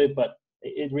tried to do it, but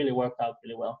it really worked out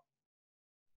really well.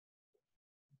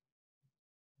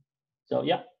 So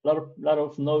yeah, a lot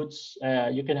of notes.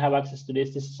 You can have access to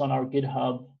this. This is on our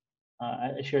GitHub.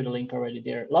 I shared the link already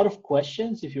there. A lot of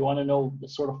questions. If you want to know the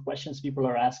sort of questions people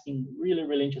are asking, really,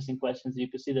 really interesting questions. You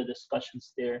can see the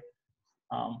discussions there.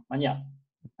 And yeah,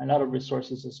 a lot of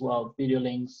resources as well, video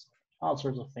links, all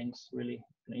sorts of things, really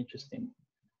interesting.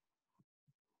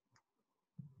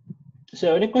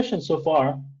 So any questions so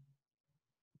far?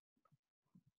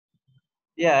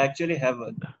 Yeah, I actually have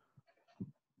one.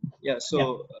 Yeah,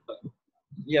 so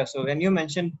so when you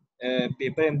mentioned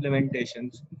paper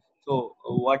implementations, so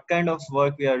what kind of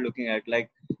work we are looking at, like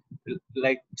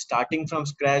starting from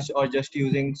scratch, or just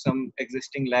using some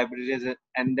existing libraries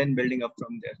and then building up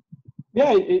from there?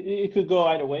 Yeah, it could go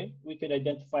either way. We could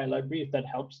identify a library if that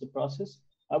helps the process.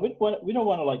 We don't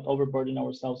want to like overburden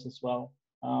ourselves as well.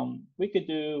 We could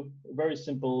do very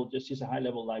simple, just use a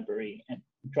high-level library and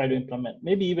try to implement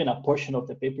maybe even a portion of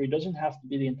the paper. It doesn't have to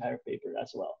be the entire paper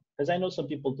as well, because I know some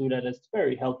people do that. It's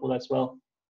very helpful as well.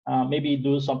 Maybe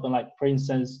do something like, for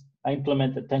instance, I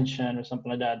implement attention or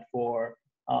something like that for,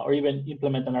 or even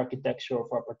implement an architecture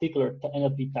for a particular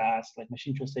NLP task, like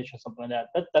machine translation, something like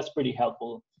that. That's pretty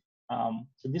helpful.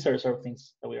 So these are the sort of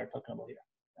things that we are talking about here.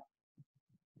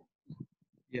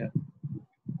 Yeah.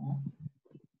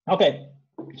 Okay.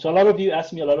 So a lot of you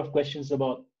asked me a lot of questions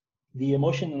about the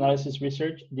emotion analysis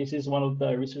research. This is one of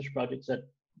the research projects that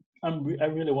I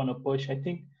really want to push. I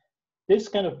think this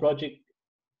kind of project,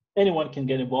 anyone can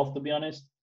get involved, to be honest.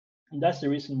 And that's the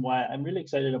reason why I'm really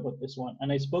excited about this one.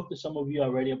 And I spoke to some of you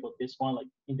already about this one, like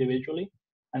individually.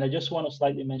 And I just want to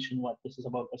slightly mention what this is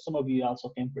about, because some of you also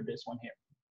came for this one here.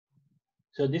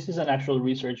 So this is an actual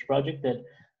research project that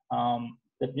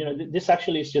this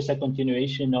actually is just a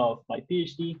continuation of my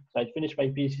PhD. So I finished my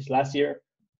PhD last year,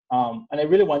 and I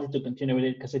really wanted to continue with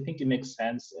it because I think it makes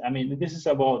sense. I mean, this is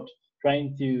about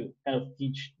trying to kind of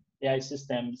teach AI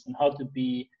systems and how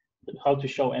to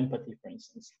show empathy, for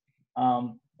instance.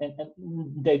 And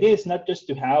the idea is not just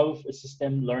to have a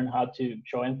system learn how to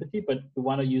show empathy, but we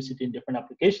want to use it in different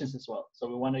applications as well. So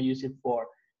we want to use it for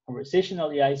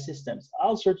conversational AI systems,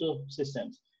 all sorts of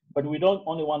systems. But we don't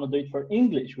only want to do it for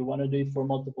English, we want to do it for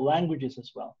multiple languages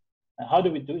as well. And how do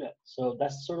we do that? So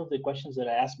that's sort of the questions that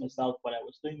I asked myself when I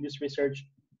was doing this research.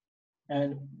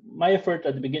 And my effort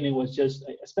at the beginning was just,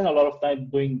 I spent a lot of time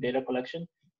doing data collection,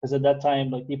 because at that time,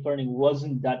 like, deep learning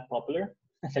wasn't that popular.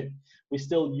 We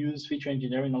still use feature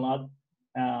engineering a lot.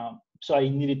 So I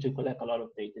needed to collect a lot of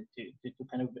data to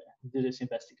kind of do this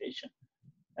investigation.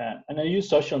 And I use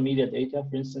social media data.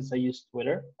 For instance, I use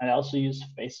Twitter, and I also use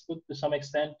Facebook to some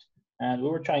extent. And we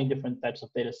were trying different types of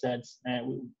data sets.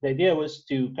 And the idea was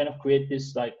to kind of create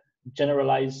this like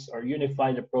generalized or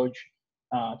unified approach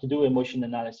to do emotion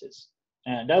analysis.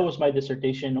 And that was my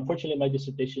dissertation. Unfortunately, my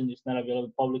dissertation is not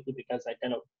available publicly because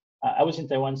I was in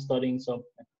Taiwan studying, so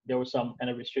there were some kind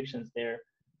of restrictions there.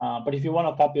 But if you want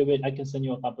a copy of it, I can send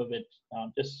you a copy of it.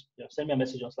 Just send me a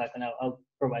message on Slack, and I'll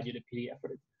provide you the PDF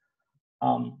for it.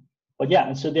 But yeah,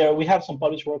 and so there we have some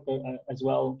published work as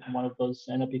well in one of those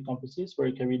NLP conferences where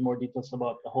you can read more details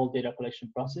about the whole data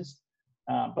collection process.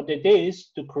 But the idea is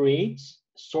to create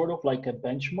sort of like a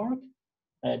benchmark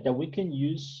that we can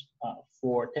use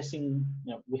for testing.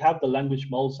 We have the language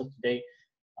models of today.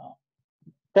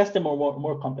 Test them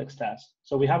more complex tasks.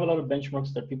 So we have a lot of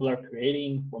benchmarks that people are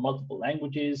creating for multiple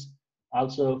languages,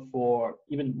 also for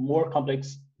even more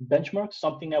complex benchmarks,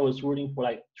 something I was rooting for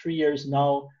like 3 years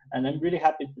now. And I'm really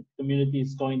happy that the community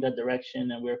is going that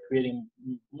direction, and we're creating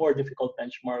more difficult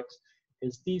benchmarks,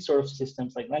 because these sort of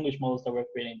systems, like language models that we're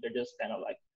creating, they're just kind of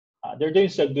like, they're doing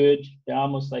so good. They're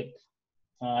almost like,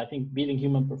 I think, beating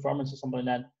human performance or something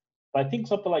like that. But I think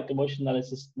something like emotion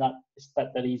analysis is not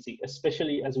that easy,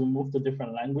 especially as we move to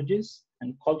different languages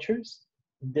and cultures,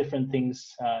 different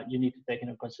things you need to take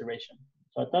into consideration.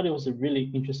 So I thought it was a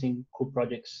really interesting, cool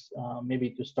projects maybe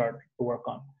to start to work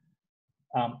on.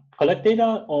 Collect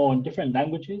data on different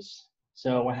languages.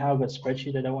 So I have a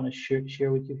spreadsheet that I want to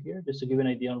share with you here, just to give you an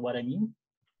idea on what I mean.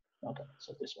 Okay,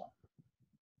 so this one.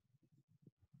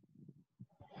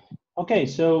 Okay,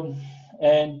 so,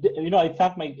 and I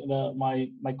thank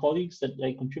my colleagues that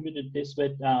I contributed this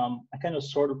with. I kind of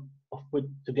sort of put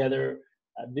together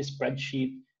this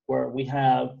spreadsheet where we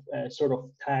have sort of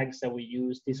tags that we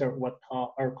use. These are what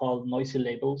are called noisy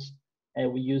labels,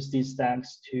 and we use these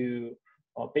tags to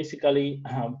basically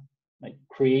like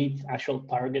create actual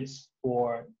targets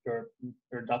for your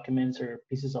documents or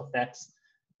pieces of text.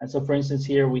 And so, for instance,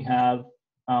 here we have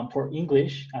for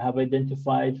English, I have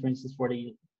identified, for instance, for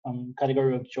the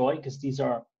category of joy, because these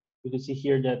are, you can see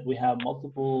here that we have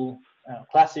multiple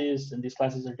classes, and these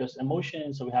classes are just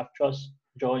emotions. So we have trust,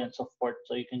 joy, and so forth.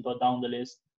 So you can go down the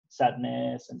list,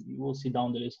 sadness, and you will see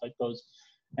down the list how it goes.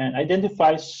 And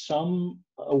identify some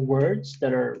words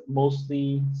that are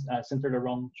mostly centered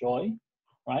around joy,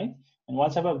 right? And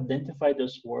once I've identified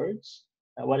those words,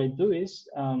 what I do is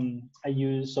I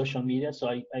use social media. So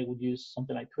I would use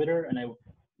something like Twitter, and I would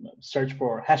search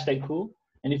for hashtag cool.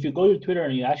 And if you go to Twitter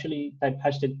and you actually type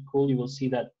hashtag cool, you will see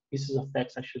that pieces of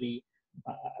text actually,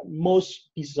 most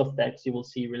pieces of text you will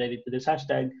see related to this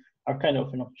hashtag are kind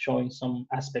of showing some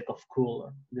aspect of cool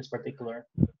or this particular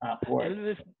word.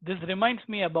 Elvis, this reminds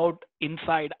me about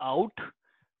Inside Out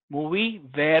movie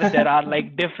where there are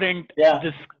like different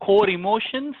this core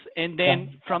emotions, and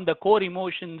then from the core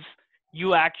emotions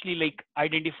you actually like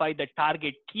identify the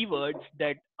target keywords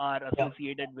that are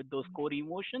associated with those core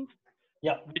emotions,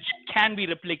 which can be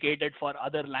replicated for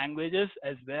other languages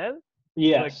as well.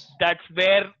 Yes. But that's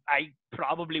where I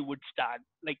probably would start.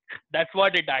 Like that's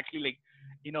what it actually like,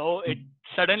 it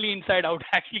suddenly Inside Out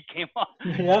actually came on.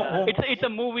 It's a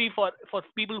movie for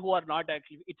people who are not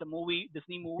actually. It's a movie,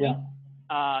 Disney movie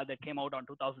that came out on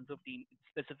 2015. It's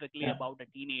specifically about a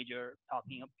teenager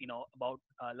talking, about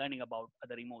learning about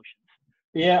other emotions.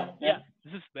 Yeah.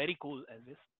 This is very cool,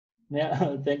 Elvis.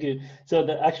 Yeah, thank you. So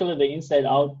actually the Inside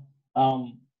Out,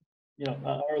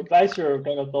 our advisor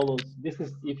kind of told us this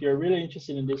is, if you're really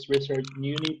interested in this research,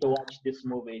 you need to watch this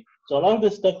movie. So a lot of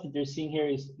the stuff that you're seeing here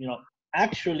is,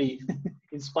 actually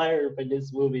inspired by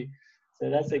this movie. So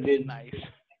that's a good. Nice.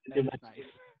 That's nice.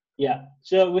 Yeah.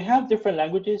 So we have different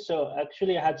languages. So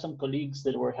actually, I had some colleagues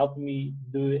that were helping me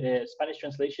do a Spanish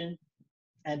translation.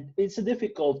 And it's a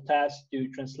difficult task to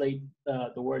translate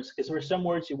the words, because there are some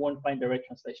words you won't find direct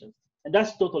translations, and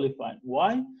that's totally fine.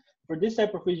 Why? For this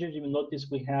type of research, you will notice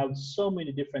we have so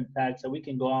many different tags that we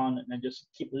can go on and just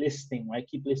keep listing, right?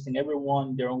 Keep listing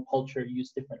everyone, their own culture,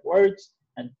 use different words,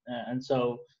 and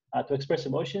so to express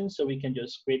emotions. So we can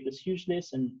just create this huge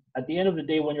list, and at the end of the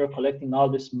day, when you're collecting all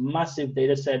this massive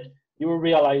data set, you will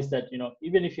realize that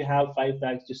even if you have 5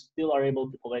 tags, you still are able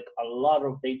to collect a lot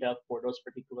of data for those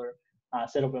particular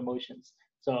set of emotions.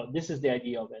 So this is the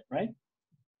idea of it, right?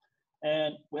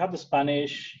 And we have the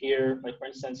Spanish here, like for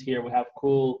instance, here we have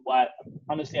cool. What?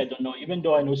 Honestly, I don't know. Even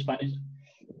though I know Spanish,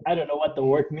 I don't know what the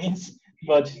word means,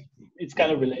 but it's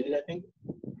kind of related, I think.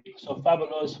 So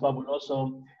fabulous,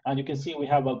 fabuloso, and you can see we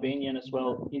have Albanian as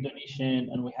well, Indonesian,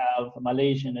 and we have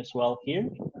Malaysian as well here.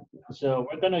 So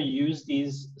we're gonna use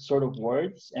these sort of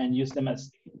words and use them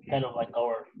as kind of like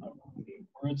our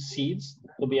root seeds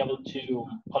to be able to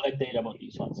collect data about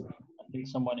these ones. I think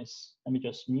someone is, let me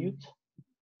just mute.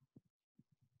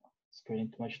 It's creating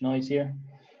too much noise here.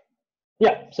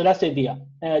 Yeah, so that's the idea.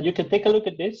 You can take a look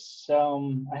at this.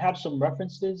 I have some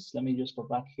references. Let me just go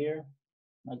back here.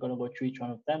 I'm not gonna go through each one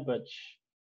of them, but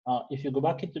if you go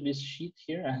back into this sheet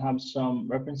here, I have some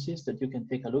references that you can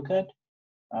take a look at.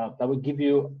 That will give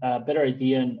you a better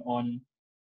idea on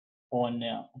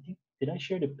I think, did I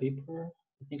share the paper?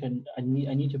 I think I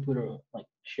need to put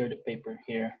share the paper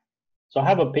here. So I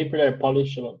have a paper that I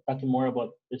published about talking more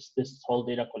about this whole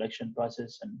data collection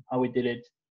process and how we did it.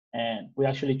 And we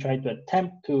actually tried to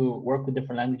attempt to work with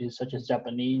different languages such as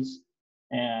Japanese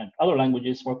and other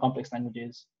languages, more complex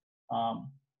languages.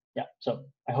 Yeah, so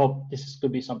I hope this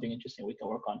could be something interesting we can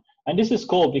work on. And this is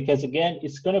cool because again,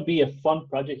 it's going to be a fun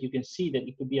project. You can see that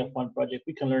it could be a fun project.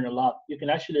 We can learn a lot. You can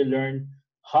actually learn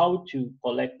how to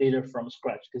collect data from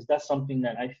scratch, because that's something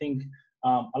that I think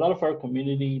a lot of our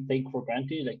community take for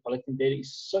granted. Like collecting data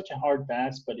is such a hard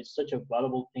task, but it's such a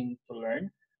valuable thing to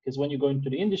learn, because when you go into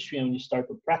the industry and when you start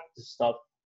to practice stuff,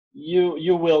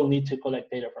 you will need to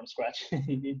collect data from scratch.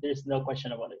 There's no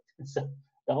question about it. So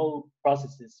the whole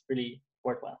process is pretty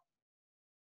worthwhile.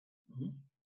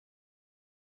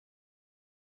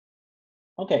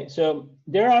 Okay, so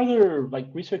there are other like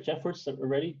research efforts that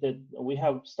already that we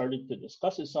have started to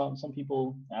discuss. With some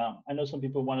people, I know some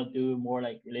people want to do more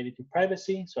like related to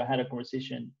privacy. So I had a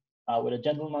conversation with a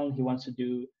gentleman. He wants to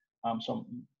do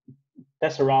some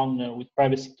tests around with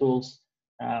privacy tools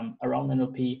around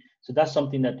NLP. So that's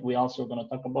something that we also going to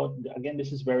talk about. Again,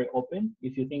 this is very open.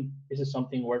 If you think this is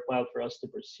something worthwhile for us to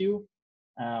pursue,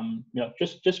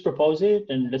 just propose it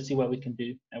and let's see what we can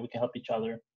do, and we can help each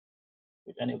other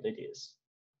with any of the ideas.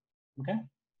 Okay.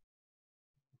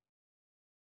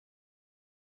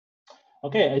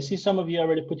 Okay, I see some of you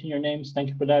already putting your names. Thank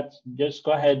you for that. Just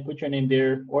go ahead, put your name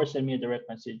there, or send me a direct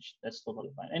message. That's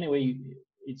totally fine. Anyway,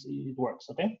 it works.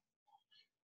 Okay.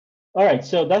 All right.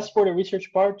 So that's for the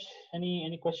research part.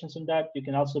 Any questions on that? You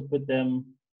can also put them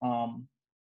on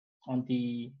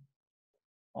the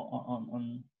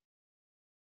on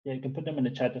yeah. You can put them in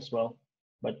the chat as well.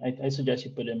 But I suggest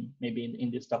you put them maybe in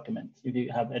this document if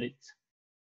you have edit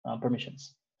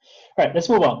permissions. All right, let's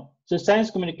move on. So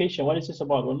science communication, what is this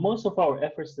about? Well, most of our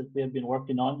efforts that we have been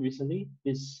working on recently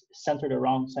is centered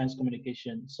around science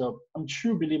communication. So I'm a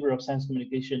true believer of science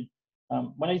communication.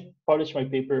 When I published my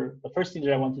paper, the first thing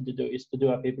that I wanted to do is to do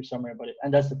a paper summary about it.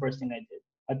 And that's the first thing I did.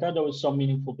 I thought that was so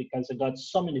meaningful because I got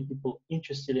so many people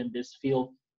interested in this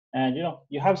field. And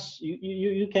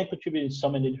you can contribute in so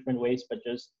many different ways, but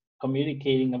just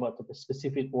communicating about the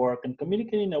specific work and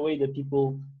communicating in a way that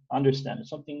people understand,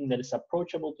 something that is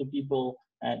approachable to people,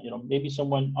 and maybe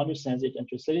someone understands it and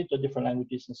translate it to different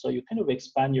languages, and so you kind of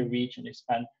expand your reach and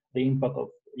expand the impact of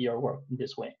your work in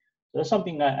this way. So that's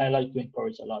something that I like to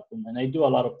encourage a lot, and I do a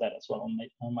lot of that as well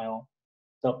on my own.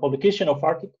 The publication of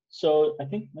articles. So I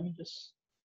think let me just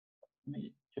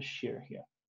share here.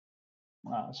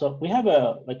 So we have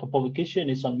a publication.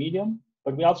 It's on Medium,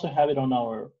 but we also have it on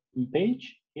our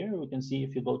page here. We can see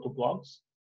if you go to blogs.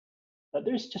 But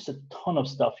there's just a ton of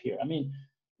stuff here. I mean,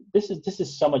 this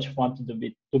is so much fun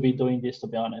to be doing this. To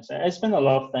be honest, I spend a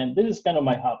lot of time. This is kind of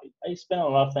my hobby. I spend a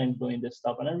lot of time doing this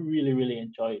stuff, and I really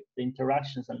enjoy it. The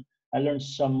interactions, and I learned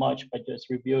so much by just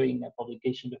reviewing a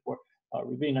publication before,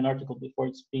 reviewing an article before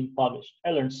it's being published.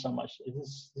 I learned so much.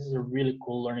 This is a really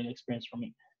cool learning experience for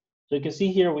me. So you can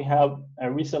see here we have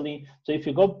recently. So if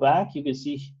you go back, you can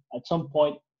see at some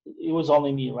point it was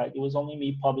only me, right? It was only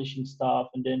me publishing stuff,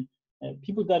 and then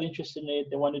people got interested in it.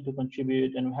 They wanted to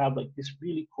contribute, and we have like this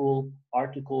really cool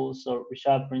articles. So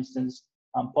Rishad, for instance,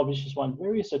 publishes one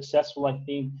very successful. I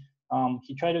think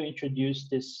he tried to introduce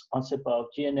this concept of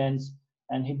GNNs,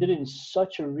 and he did it in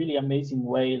such a really amazing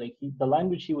way. Like the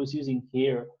language he was using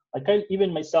here, like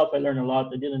even myself, I learned a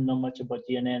lot. I didn't know much about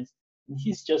GNNs. And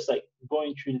he's just like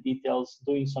going through the details,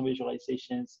 doing some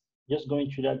visualizations, just going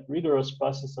through that rigorous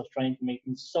process of trying to make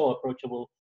things so approachable.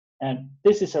 And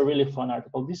this is a really fun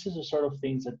article. This is the sort of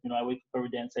things that I wake up every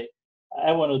day and say,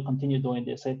 I want to continue doing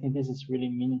this. I think this is really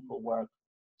meaningful work.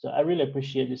 So I really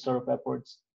appreciate this sort of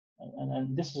efforts,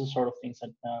 and this is the sort of things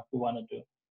that we want to do.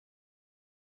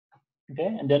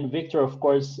 Okay, and then Victor, of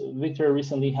course, Victor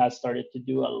recently has started to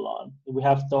do a lot. We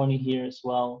have Tony here as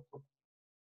well.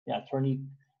 Yeah, Tony,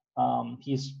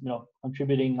 he's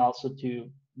contributing also to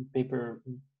paper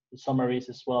summaries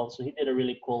as well. So he did a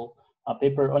really cool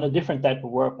paper on a different type of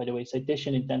work, by the way,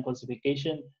 citation intent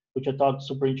classification, which I thought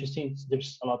super interesting.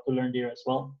 There's a lot to learn there as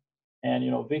well. And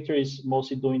Victor is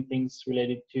mostly doing things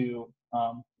related to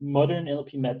modern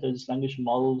NLP methods, language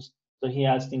models. So he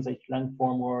has things like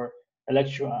Langform or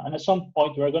Electra. And at some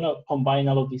point, we're going to combine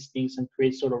all of these things and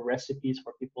create sort of recipes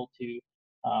for people to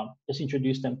just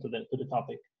introduce them to the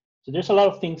topic. So there's a lot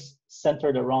of things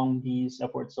centered around these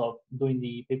efforts of doing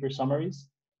the paper summaries.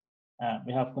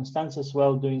 We have Constance as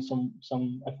well doing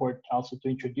some effort also to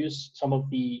introduce some of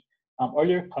the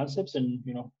earlier concepts, and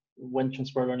when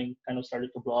transfer learning kind of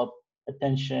started to blow up,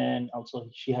 attention. Also,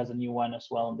 she has a new one as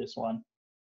well on this one,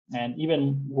 and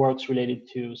even works related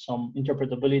to some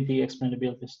interpretability,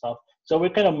 explainability stuff. So we're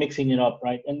kind of mixing it up,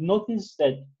 right? And notice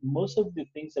that most of the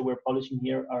things that we're publishing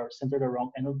here are centered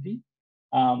around NLP.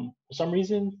 For some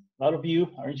reason, a lot of you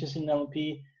are interested in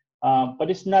NLP, but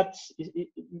it's not.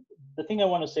 The thing I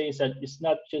want to say is that it's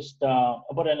not just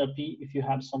about NLP. If you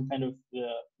have some kind of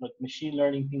like machine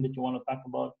learning thing that you want to talk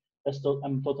about,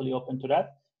 I'm totally open to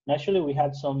that. And actually, we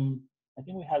had some. I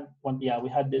think we had one. Yeah, we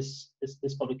had this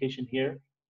publication here.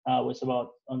 Was about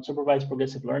unsupervised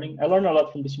progressive learning. I learned a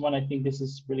lot from this one. I think this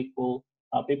is really cool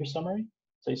paper summary.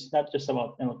 So it's not just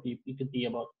about NLP. It could be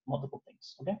about multiple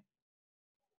things. Okay.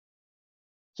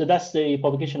 So that's the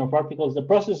publication of articles. The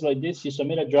process is like this: you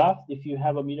submit a draft. If you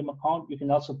have a Medium account, you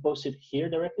can also post it here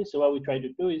directly. So what we try to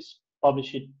do is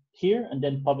publish it here and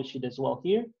then publish it as well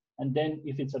here. And then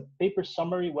if it's a paper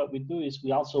summary, what we do is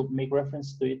we also make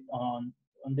reference to it on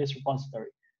on this repository.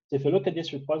 So if you look at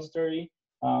this repository,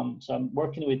 so I'm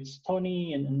working with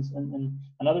Tony and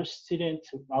another student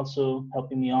also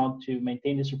helping me out to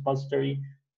maintain this repository.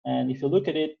 And if you look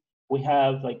at it, we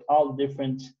have like all the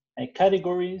different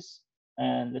categories.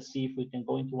 And let's see if we can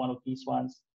go into one of these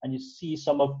ones. And you see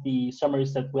some of the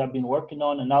summaries that we have been working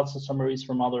on, and also summaries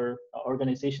from other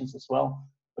organizations as well.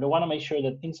 But I want to make sure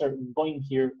that things are going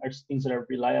here are things that are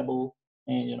reliable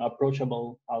and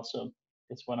approachable. Also,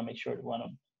 just want to make sure we want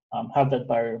to have that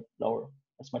barrier lower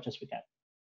as much as we can.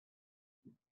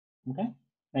 Okay.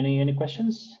 Any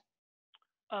questions?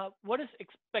 What is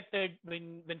expected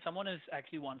when someone is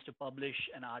actually wants to publish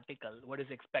an article? What is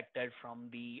expected from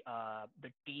the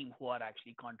team who are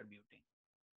actually contributing?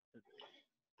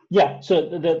 Yeah, so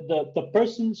the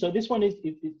person, so this one is,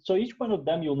 so each one of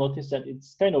them, you'll notice that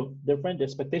it's kind of different. The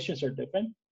expectations are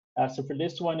different. So for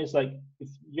this one, it's like, if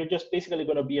you're just basically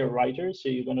going to be a writer, so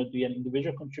you're going to be an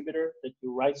individual contributor, that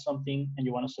you write something and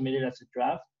you want to submit it as a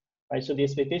draft, right? So the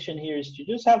expectation here is to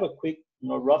just have a quick,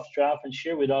 rough draft and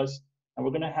share with us. And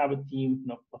we're going to have a team,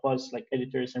 of us, like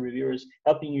editors and reviewers,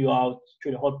 helping you out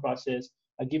through the whole process,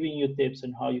 giving you tips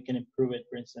on how you can improve it,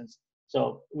 for instance.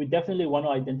 So we definitely want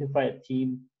to identify a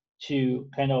team to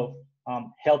kind of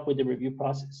help with the review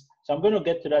process. So I'm going to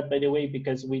get to that, by the way,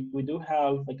 because we do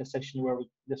have like a section where we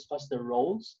discuss the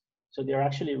roles. So there are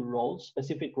actually roles,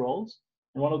 specific roles.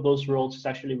 And one of those roles is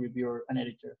actually reviewer and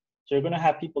editor. So you're going to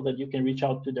have people that you can reach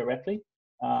out to directly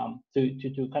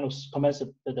to kind of commence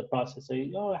the process.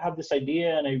 Say, oh, I have this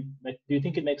idea, and do you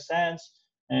think it makes sense?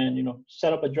 And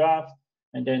set up a draft,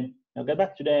 and then get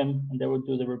back to them, and they will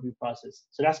do the review process.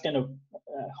 So that's kind of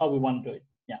how we want to do it.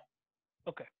 Yeah.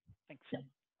 Okay. Thanks.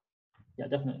 Yeah,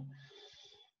 definitely.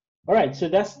 All right, so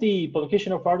that's the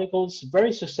publication of articles.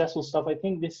 Very successful stuff. I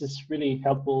think this is really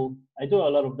helpful. I do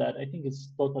a lot of that. I think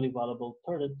it's totally valuable,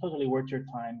 totally worth your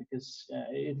time, because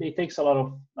it takes a lot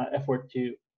of effort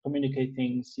to communicate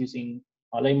things using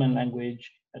layman language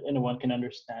that anyone can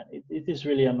understand. It is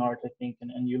really an art, I think,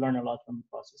 and you learn a lot from the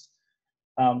process.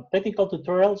 Technical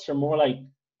tutorials are more like,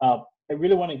 I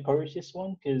really want to encourage this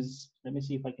one, because let me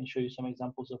see if I can show you some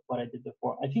examples of what I did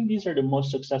before. I think these are the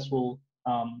most successful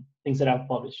things that I've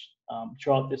published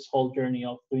throughout this whole journey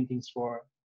of doing things for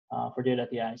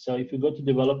dair.ai. So if you go to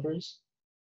developers,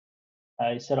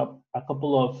 I set up a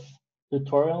couple of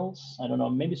tutorials. I don't know,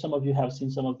 maybe some of you have seen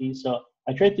some of these. So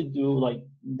I tried to do like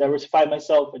diversify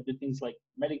myself. I do things like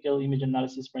medical image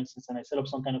analysis, for instance, and I set up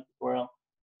some kind of tutorial.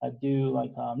 I do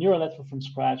like neural network from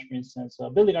scratch, for instance,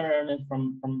 building a neural net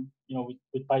from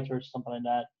with Python or something like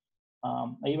that.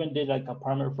 I even did like a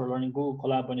parameter for learning Google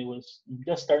Colab when it was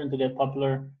just starting to get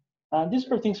popular. These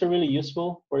sort of things are really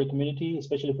useful for the community,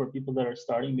 especially for people that are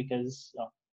starting, because,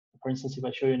 for instance, if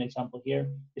I show you an example here,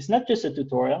 it's not just a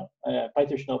tutorial,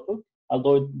 Python notebook,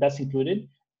 although that's included.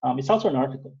 It's also an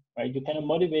article, right? You kind of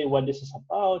motivate what this is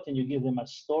about, and you give them a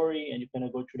story, and you kind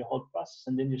of go through the whole process,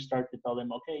 and then you start to tell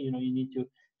them, okay, you need to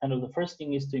kind of, the first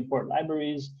thing is to import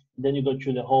libraries. Then you go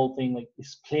through the whole thing, like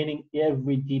explaining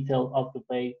every detail of the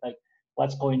way, like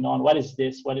what's going on, what is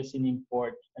this, what is in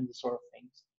import, and this sort of things.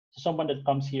 So someone that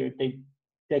comes here, they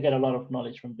get a lot of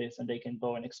knowledge from this, and they can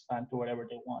go and expand to whatever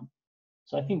they want.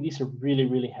 So I think these are really,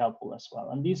 really helpful as well.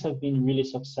 And these have been really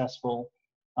successful.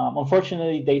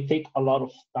 Unfortunately, they take a lot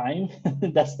of time.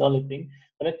 That's the only thing.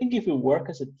 But I think if we work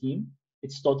as a team,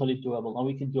 it's totally doable. And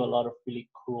we can do a lot of really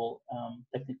cool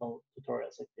technical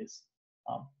tutorials like this.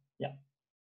 Yeah.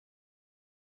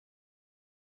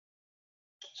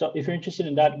 So if you're interested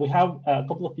in that, we have a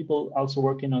couple of people also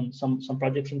working on some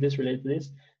projects in this related to this.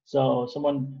 So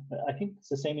someone, I think it's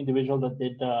the same individual that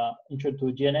did intro to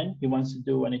GNN. He wants to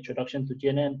do an introduction to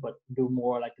GNN, but do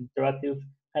more like interactive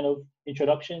kind of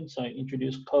introduction. So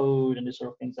introduce code and this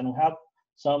sort of things. And we have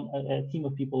a team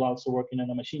of people also working on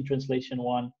a machine translation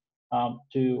one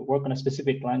to work on a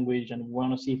specific language, and we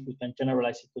want to see if we can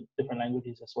generalize it to different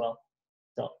languages as well.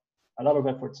 So a lot of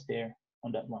efforts there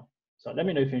on that one. So let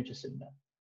me know if you're interested in that.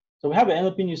 So we have an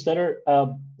NLP newsletter.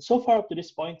 So far up to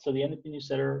this point, so the NLP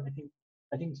newsletter,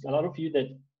 I think a lot of you that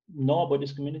know about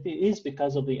this community is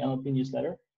because of the NLP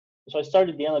newsletter. So I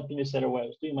started the NLP newsletter while I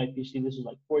was doing my PhD. This was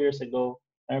like 4 years ago.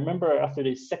 I remember after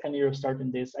the second year of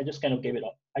starting this, I just kind of gave it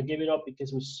up. I gave it up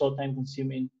because it was so time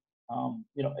consuming.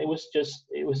 It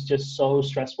was just so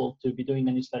stressful to be doing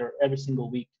a newsletter every single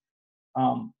week.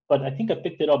 But I think I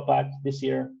picked it up back this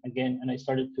year again, and I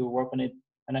started to work on it.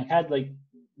 And I had like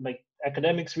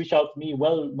academics reach out to me,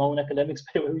 well-known academics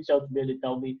reach out to me and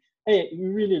tell me, hey, we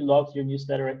really loved your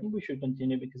newsletter. I think we should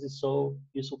continue because it's so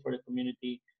useful for the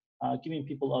community, giving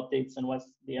people updates on what's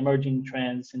the emerging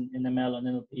trends in ML and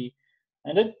NLP.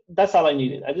 And that's all I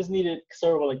needed. I just needed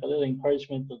sort of like a little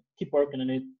encouragement to keep working on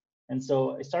it. And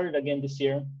so I started again this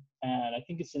year, and I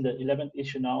think it's in the 11th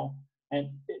issue now. And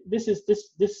this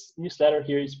newsletter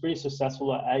here is pretty successful.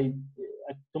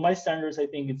 To my standards, I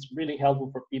think it's really helpful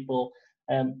for people.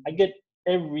 I get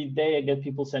every day I get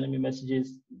people sending me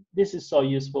messages. This is so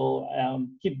useful.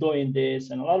 Keep doing this,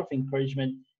 and a lot of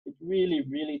encouragement. It really,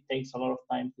 really takes a lot of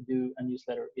time to do a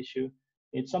newsletter issue.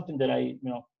 It's something that I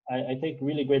take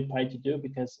really great pride to do,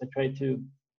 because I try to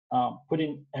put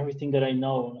in everything that I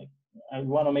know. Like, I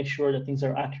want to make sure that things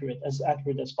are as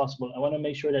accurate as possible. I want to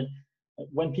make sure that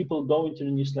when people go into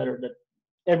the newsletter, that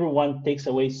everyone takes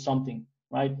away something,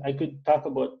 right? I could talk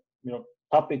about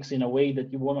topics in a way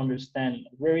that you won't understand,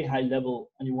 very high level,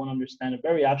 and you won't understand a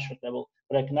very abstract level.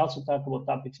 But I can also talk about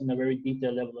topics in a very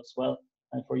detailed level as well,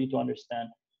 and for you to understand.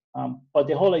 But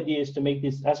the whole idea is to make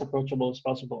this as approachable as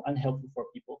possible and helpful for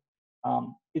people.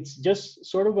 It's just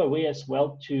sort of a way as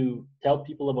well to tell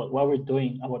people about what we're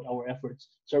doing, about our efforts.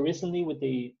 So recently, with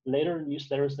the later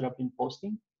newsletters that I've been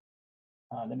posting,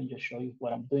 let me just show you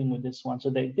what I'm doing with this one. So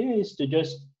the idea is to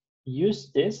just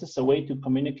use this as a way to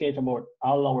communicate about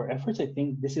all our efforts. I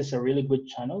think this is a really good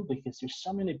channel because there's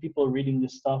so many people reading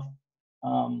this stuff.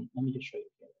 Let me just show you.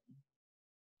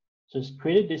 So it's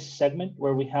created this segment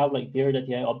where we have like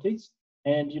dair.ai updates.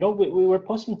 And we were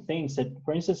posting things that,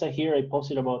 for instance, here I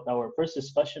posted about our first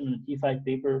discussion on the T5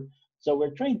 paper. So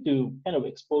we're trying to kind of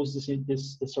expose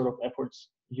this sort of efforts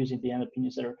using the NLP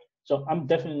newsletter. So I'm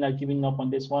definitely not giving up on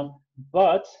this one,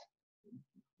 but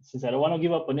since I don't want to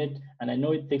give up on it, and I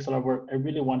know it takes a lot of work, I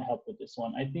really want help with this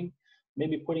one. I think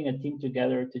maybe putting a team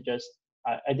together to just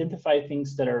identify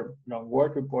things that are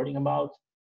worth reporting about,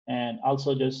 and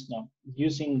also just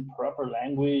using proper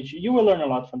language. You will learn a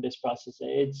lot from this process.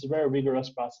 It's a very rigorous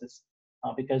process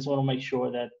because I want to make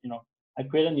sure that I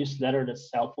create a newsletter that's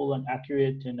helpful and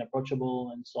accurate and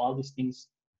approachable, and so all these things,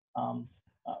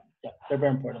 yeah, they're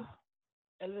very important.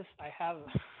 Elvis, I have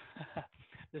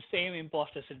the same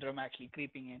imposter syndrome actually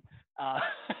creeping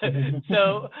in.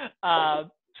 So,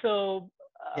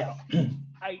 Yeah.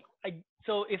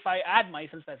 So if I add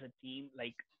myself as a team,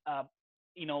 like,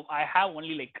 I have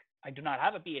only I do not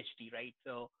have a PhD, right?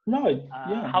 So no,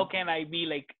 yeah. How can I be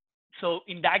like? So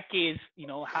in that case,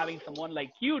 having someone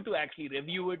like you to actually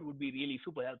review it would be really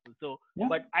super helpful. So, yeah.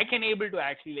 But I can able to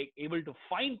actually able to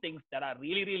find things that are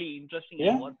really, really interesting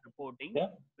yeah. and worth reporting, yeah.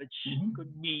 which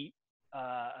could be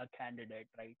a candidate,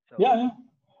 right? So yeah.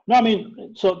 No, I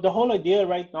mean, so the whole idea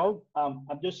right now,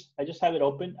 I just have it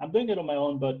open. I'm doing it on my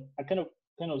own, but I kind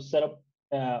of set up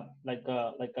like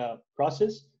a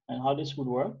process and how this would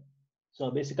work. So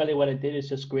basically, what I did is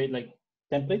just create like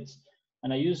templates,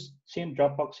 and I use same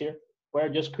Dropbox here, where I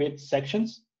just create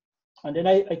sections, and then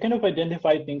I kind of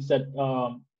identify things that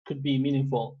could be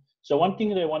meaningful. So one thing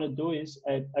that I want to do is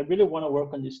I really want to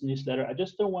work on this newsletter. I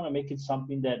just don't want to make it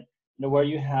something that where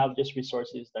you have just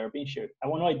resources that are being shared. I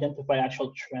want to identify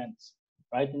actual trends,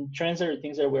 right? And trends are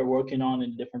things that we're working on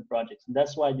in different projects, and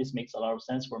that's why this makes a lot of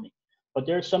sense for me. But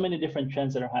there are so many different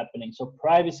trends that are happening. So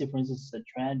privacy, for instance, is a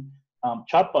trend.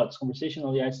 Chatbots,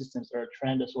 conversational AI systems are a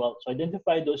trend as well. So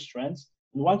identify those trends.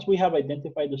 And once we have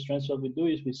identified those trends, what we do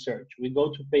is we search. We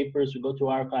go to papers, we go to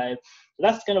archive. So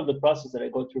that's kind of the process that I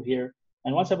go through here.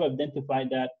 And once I've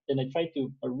identified that, then I try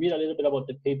to read a little bit about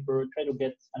the paper, try to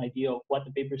get an idea of what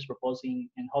the paper is proposing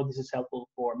and how this is helpful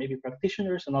for maybe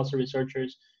practitioners and also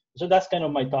researchers. So that's kind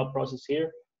of my thought process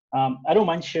here. I don't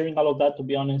mind sharing all of that, to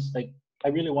be honest. Like, I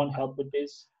really want help with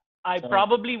this. I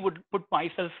probably would put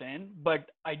myself in, but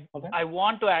I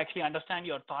want to actually understand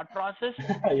your thought process.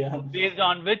 Yeah. Based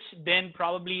on which then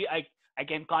probably I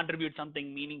can contribute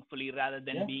something meaningfully rather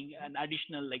than being an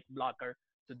additional blocker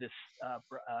to this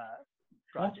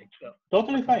project. So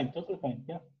totally fine.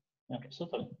 Yeah,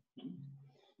 totally.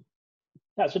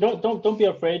 Yeah, so don't be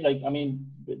afraid. Like, I mean,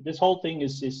 this whole thing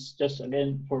is just,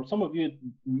 again, for some of you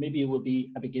maybe it will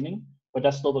be a beginning, but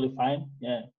that's totally fine.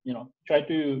 Yeah, try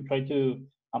to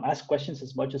ask questions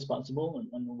as much as possible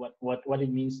and what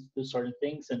it means to do certain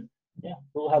things, and yeah,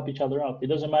 we'll help each other out. It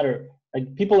doesn't matter.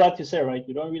 Like, people like to say, right?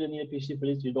 You don't really need a PhD for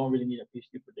this. You don't really need a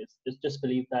PhD for this. Just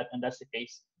believe that, and that's the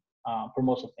case for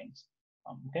most of things.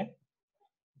 Okay.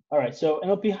 All right, so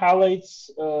NLP highlights.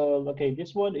 Okay,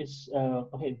 this one is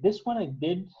okay. This one I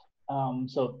did.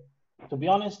 So to be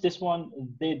honest, this one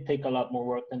did take a lot more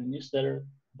work than the newsletter,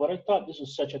 but I thought this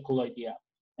was such a cool idea.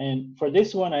 And for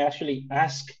this one, I actually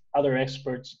asked other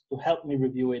experts to help me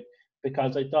review it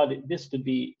because I thought this could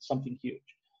be something huge.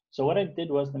 So what I did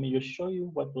was, let me just show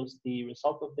you what was the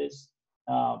result of this.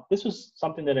 This was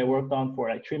something that I worked on for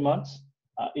like 3 months.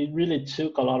 It really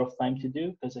took a lot of time to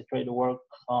do because I tried to work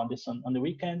on this on the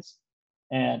weekends.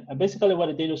 And basically what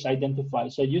I did was identify.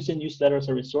 So I use a newsletter as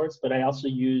a resource, but I also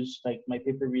use like my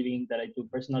paper reading that I do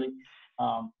personally.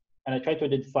 And I try to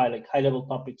identify like high level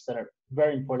topics that are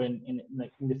very important in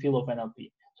the field of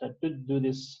NLP. So I do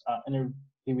this NLP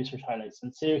research highlights.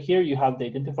 And so here you have the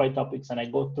identified topics, and I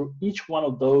go through each one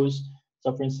of those.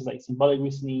 So for instance, like symbolic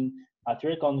reasoning,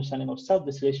 theoretical understanding of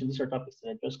self-distillation, these are topics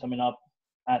that are just coming up.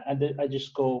 And then I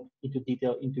just go into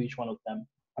detail into each one of them.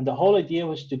 And the whole idea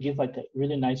was to give like a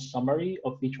really nice summary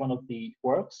of each one of the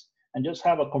works and just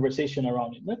have a conversation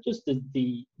around it. Not just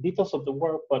the details of the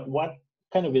work, but what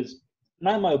kind of is,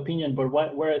 not my opinion, but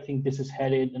where I think this is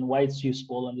headed and why it's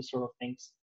useful and these sort of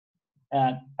things.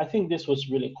 And I think this was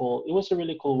really cool. It was a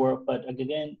really cool work, but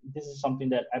again, this is something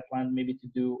that I plan maybe to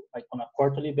do like on a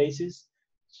quarterly basis.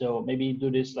 So maybe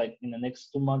do this like in the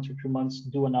next 2 months or 3 months,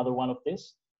 do another one of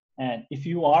this. And if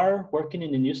you are working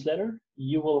in the newsletter,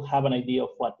 you will have an idea of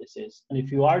what this is. And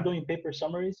if you are doing paper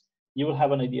summaries, you will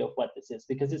have an idea of what this is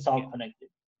because it's all connected.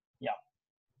 Yeah.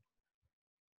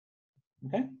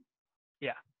 Okay.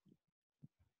 Yeah.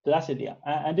 So that's it. Yeah.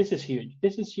 And this is huge.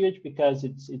 This is huge because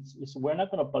it's we're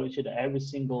not going to publish it every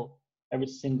single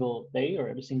day or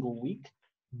every single week,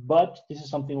 but this is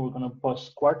something we're going to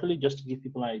post quarterly just to give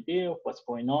people an idea of what's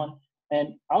going on.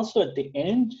 And also at the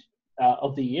end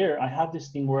of the year, I have this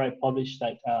thing where I publish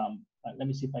like, let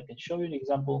me see if I can show you an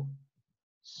example.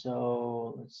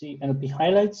 So let's see, NLP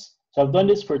highlights. So I've done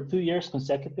this for 2 years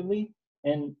consecutively.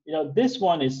 And you know, this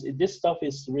stuff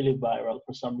is really viral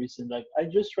for some reason. Like I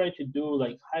just try to do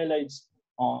like highlights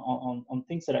on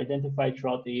things that I identify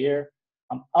throughout the year.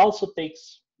 Also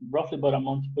takes roughly about a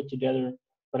month to put together,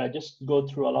 but I just go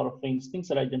through a lot of things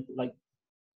that I like,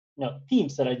 you know,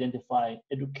 themes that identify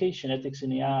education, ethics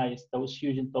in AI. That was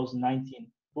huge in 2019.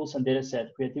 Tools and data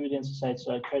set, creativity and society.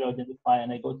 So I try to identify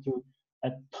and I go through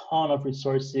a ton of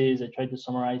resources. I try to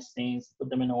summarize things, put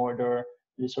them in order,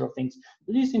 these sort of things.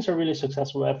 These things are really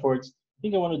successful efforts. I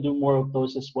think I want to do more of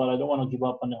those as well. I don't want to give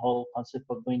up on the whole concept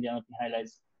of doing the NLP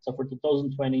highlights. So for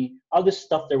 2020, all this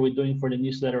stuff that we're doing for the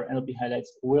newsletter NLP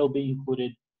highlights will be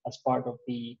included as part of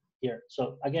the year.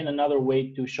 So again, another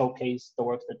way to showcase the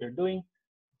works that they're doing.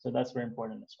 So that's very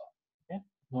important as well. Okay,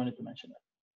 I wanted to mention that.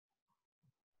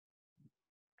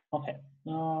 Okay,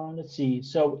 let's see.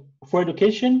 So for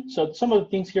education, so some of the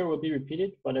things here will be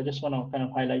repeated, but I just want to kind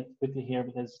of highlight quickly here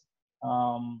because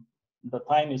the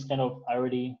time is kind of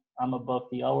already, I'm above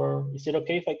the hour. Is it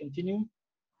okay if I continue?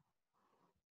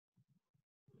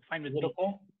 Fine with me. Is it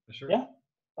okay? Sure. Yeah?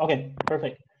 Okay,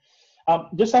 perfect.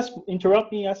 Just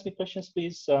interrupt me, ask me questions,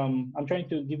 please. I'm trying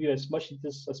to give you as much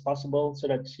details as possible so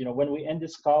that, you know, when we end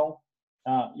this call,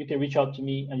 you can reach out to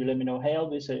me and you let me know, hey,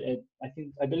 Elvis,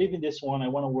 I believe in this one. I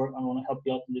want to work, I want to help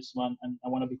you out in this one, and I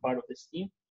want to be part of this team.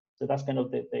 So that's kind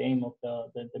of the aim of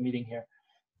the meeting here.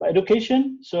 But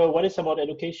education, so what is about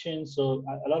education? So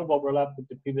a lot of overlap with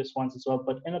the previous ones as well,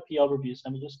 but NLP overviews,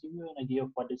 let me just give you an idea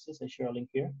of what this is. I share a link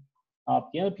here.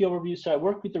 The NLP overview, so I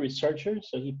work with the researcher.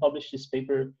 So he published this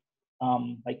paper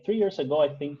like 3 years ago, I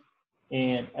think,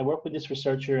 and I worked with this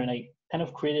researcher and I kind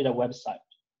of created a website.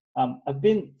 I've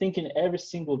been thinking every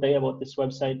single day about this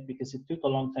website because it took a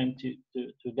long time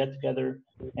to get together.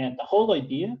 And the whole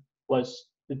idea was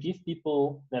to give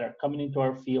people that are coming into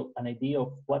our field an idea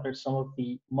of what are some of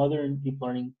the modern deep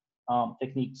learning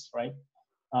techniques, right?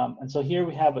 And so here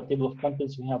we have a table of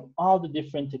contents. We have all the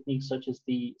different techniques such as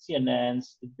the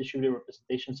CNNs, the distributed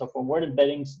representations, so from word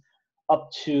embeddings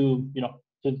up to, you know,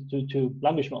 to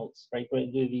language models, right?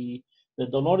 The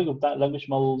downloading of that language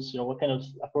models, you know, what kind of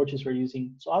approaches we're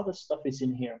using. So all that stuff is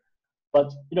in here.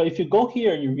 But, you know, if you go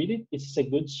here and you read it, it's a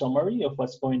good summary of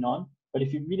what's going on. But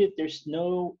if you read it, there's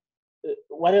no,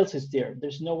 what else is there?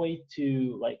 There's no way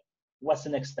to, like, what's the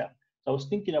next step? So I was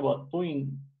thinking about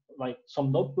doing like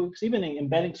some notebooks, even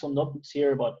embedding some notebooks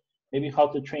here about maybe how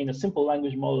to train a simple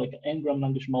language model, like an n-gram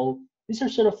language model. These are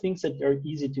sort of things that are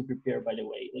easy to prepare, by the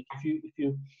way. Like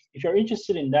if you're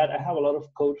interested in that, I have a lot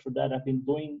of code for that. I've been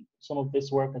doing some of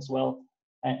this work as well,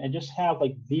 and just have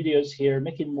like videos here,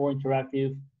 make it more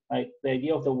interactive. Like the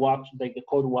idea of the like the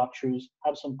code walkthroughs,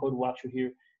 have some code walkthrough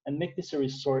here, and make this a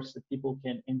resource that people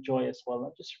can enjoy as well.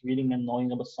 Not just reading and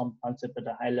knowing about some concept at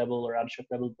a high level or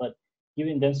abstract level, but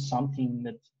giving them something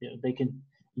that, you know, they can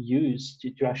use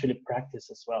to actually practice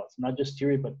as well. It's not just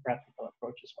theory, but practical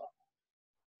approach as well.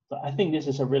 So I think this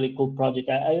is a really cool project.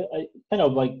 I kind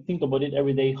of like think about it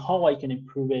every day, how I can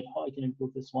improve it, how I can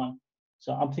improve this one.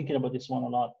 So I'm thinking about this one a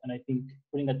lot. And I think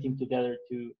putting a team together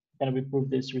to kind of improve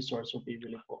this resource will be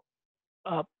really cool.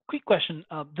 Quick question.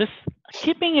 This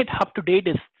keeping it up to date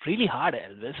is really hard,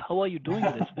 Elvis. How are you doing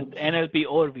this with NLP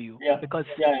overview? Yeah, because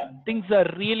yeah. things are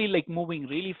really like moving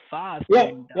really fast. Yeah,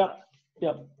 and, yeah.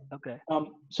 Yeah. Okay.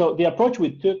 So the approach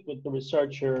we took with the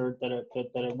researcher that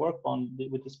I work on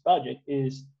with this project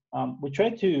is we try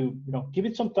to give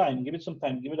it some time, give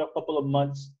it a couple of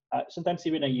months, sometimes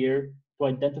even a year, to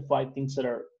identify things that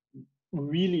are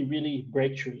really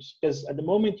breakthroughs. Because at the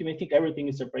moment you may think everything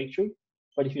is a breakthrough,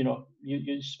 but if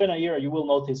you spend a year, you will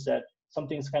notice that some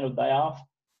things kind of die off.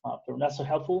 They're not so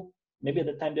helpful. Maybe at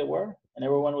the time they were, and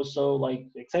everyone was so like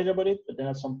excited about it, but then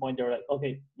at some point they were like,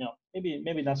 okay,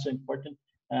 maybe not so important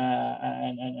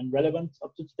and relevant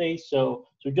up to today. So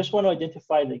we just want to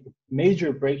identify like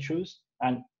major breakthroughs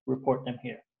and report them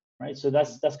here, right? So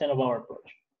that's kind of our approach.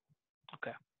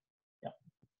 Okay. Yeah.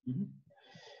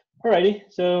 Mm-hmm. Alrighty.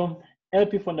 So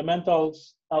NLP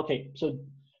fundamentals. Okay. So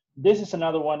this is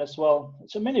another one as well.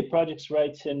 So many projects,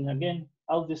 right? And again,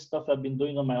 all this stuff I've been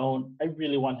doing on my own. I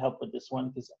really want help with this one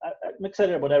because I'm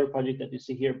excited about every project that you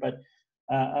see here. But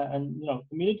and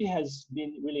community has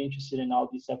been really interested in all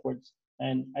these efforts,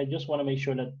 and I just want to make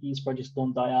sure that these projects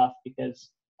don't die off because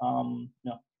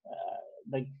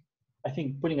like I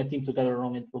think putting a team together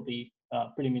around it will be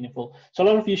pretty meaningful. So a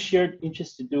lot of you shared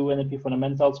interest to do NLP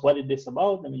fundamentals. What it is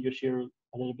about? Let me just share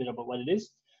a little bit about what it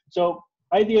is. So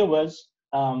idea was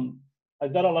I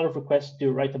got a lot of requests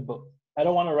to write a book. I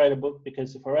don't want to write a book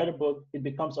because if I write a book, it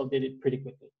becomes outdated pretty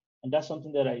quickly. And that's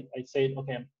something that I said,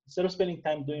 okay, instead of spending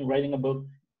time writing a book,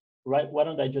 why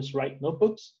don't I just write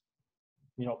notebooks,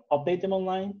 update them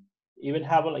online, even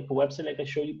have like a website like I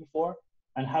showed you before,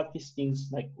 and have these things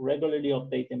like regularly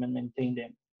update them and maintain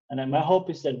them. And then my hope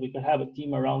is that we can have a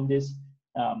team around this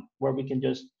where we can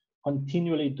just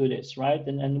continually do this, right?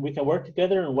 And we can work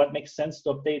together on what makes sense to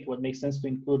update, what makes sense to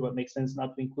include, what makes sense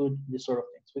not to include, this sort of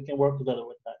things. We can work together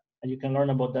with that, and you can learn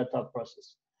about that thought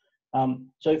process.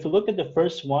 So if you look at the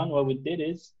first one, what we did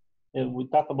is we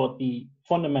talk about the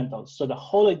fundamentals. So the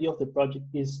whole idea of the project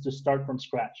is to start from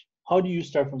scratch. How do you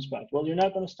start from scratch? Well, you're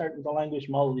not going to start with a language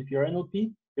model. If you're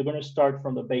NLP, you're going to start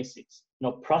from the basics,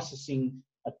 processing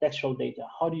textual data.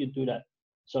 How do you do that?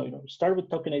 So, start with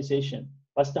tokenization.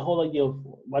 What's the whole idea of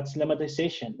what's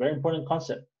lemmatization? Very important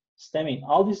concept. Stemming,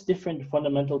 all these different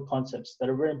fundamental concepts that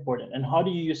are very important. And how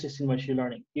do you use this in machine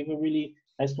learning? Give a really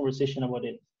nice conversation about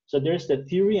it. So there's the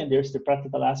theory and there's the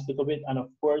practical aspect of it. And of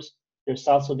course, there's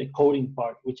also the coding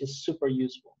part, which is super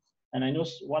useful. And I know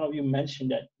one of you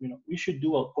mentioned that, we should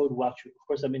do a code walkthrough. Of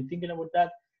course, I've been thinking about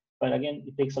that, but again,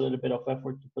 it takes a little bit of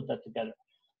effort to put that together.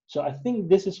 So I think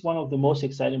this is one of the most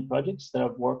exciting projects that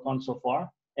I've worked on so far.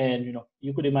 And,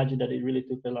 you could imagine that it really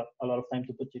took a lot of time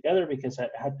to put together because I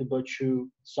had to go through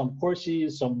some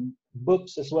courses, some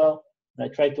books as well. And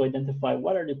I tried to identify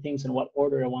what are the things and what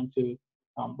order I want to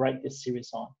write this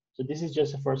series on. So this is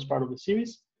just the first part of the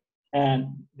series. And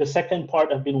the second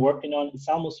part I've been working on, it's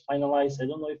almost finalized. I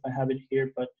don't know if I have it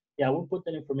here, but yeah, we'll put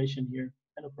that information here.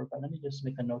 Kind of forgot. Let me just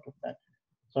make a note of that.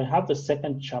 So I have the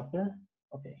second chapter.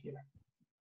 Okay, here.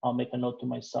 I'll make a note to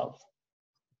myself.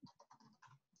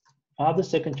 I have the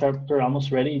second chapter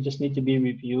almost ready. You just need to be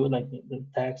reviewed, like the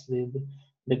text,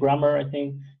 the grammar, I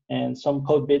think, and some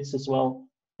code bits as well.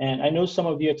 And I know some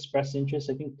of you expressed interest.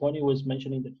 I think Tony was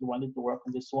mentioning that he wanted to work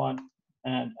on this one,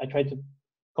 and I tried to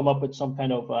come up with some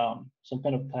kind of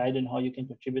guide on how you can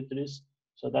contribute to this.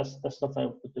 So that's stuff I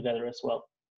put together as well.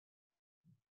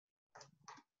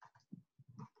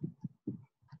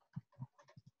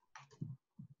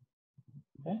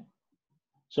 Okay.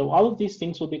 So all of these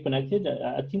things will be connected.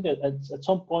 I think that at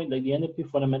some point, like the NLP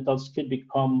fundamentals could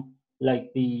become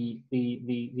like the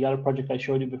other project I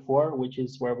showed you before, which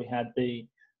is where we had the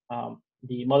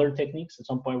modern techniques. At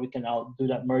some point, we can do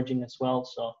that merging as well.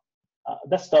 So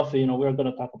that stuff, we're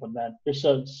going to talk about that. It's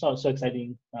so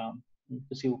exciting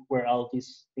to see where all of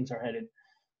these things are headed.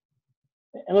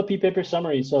 NLP paper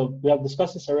summary. So we have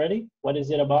discussed this already. What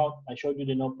is it about? I showed you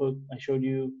the notebook. I showed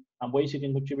you ways you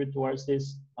can contribute towards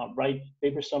this. Write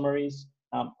paper summaries.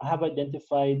 I have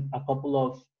identified a couple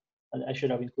of, I should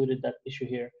have included that issue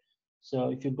here. So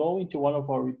if you go into one of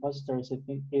our repositories, I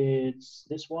think it's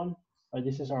this one, or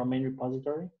this is our main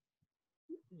repository.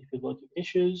 If you go to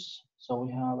issues, so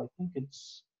we have, I think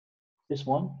it's this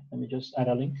one. Let me just add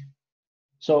a link.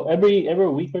 So every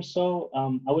week or so,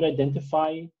 I would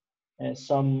identify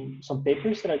some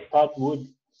papers that I thought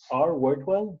are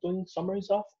worthwhile doing summaries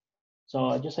of. So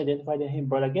I just identified him,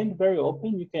 but again, very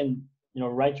open. You can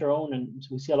write your own, and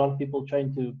we see a lot of people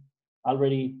trying to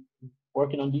already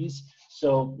working on these.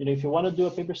 So if you want to do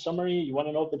a paper summary, you want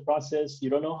to know the process, you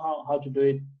don't know how to do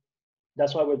it.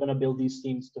 That's why we're going to build these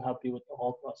teams to help you with the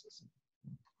whole process.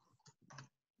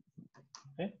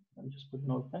 Okay, let me just put a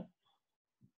note of that.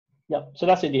 Yeah, so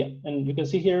that's the idea. And you can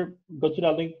see here, go to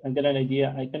that link and get an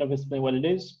idea. I kind of explain what it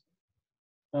is.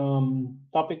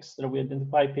 topics that we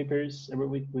identify, papers. Every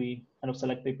week we kind of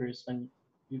select papers, and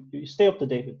you stay up to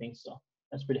date with things. So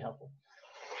that's pretty helpful.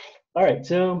 All right,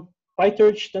 so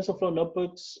PyTorch, TensorFlow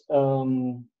notebooks.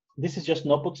 This is just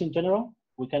notebooks in general.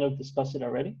 We kind of discussed it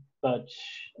already, but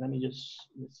let's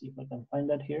see if I can find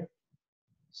that here.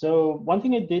 So one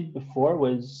thing I did before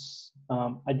was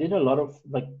I did a lot of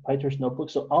like PyTorch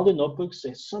notebooks. So all the notebooks,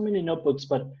 there's so many notebooks,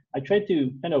 but I tried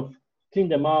to kind of clean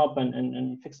them up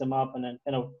and fix them up, and then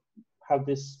kind of have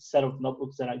this set of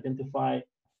notebooks that identify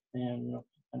and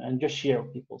and just share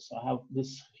with people. So I have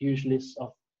this huge list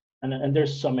of, and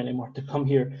there's so many more to come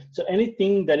here. So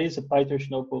anything that is a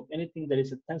PyTorch notebook, anything that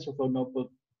is a TensorFlow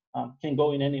notebook can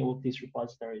go in any of these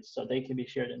repositories. So they can be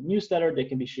shared in newsletter, they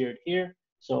can be shared here.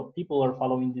 So people are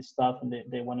following this stuff and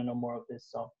they want to know more of this.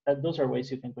 So those are ways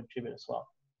you can contribute as well.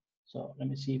 So let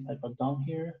me see if I got down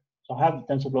here. So I have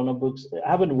TensorFlow notebooks. I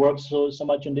haven't worked so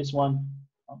much on this one.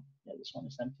 Yeah, this one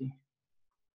is empty.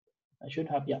 I should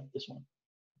have, yeah, this one.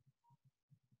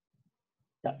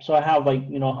 Yeah, so I have like,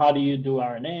 how do you do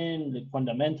RNN, the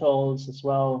fundamentals as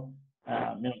well,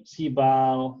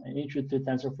 CBAL, and intro to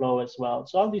TensorFlow as well.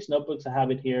 So all these notebooks, I have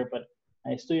it here, but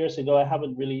it's 2 years ago. I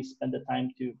haven't really spent the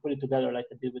time to put it together like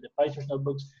I did with the PyTorch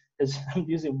notebooks, because I'm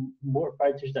using more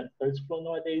PyTorch than TensorFlow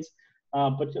nowadays.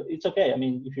 But it's okay. I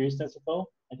mean, if you use TensorFlow,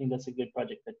 I think that's a good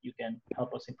project that you can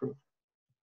help us improve.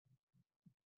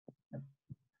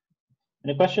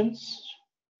 Any questions?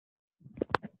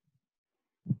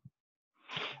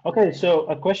 Okay, so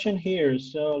a question here.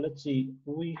 So let's see.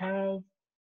 We have,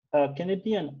 can it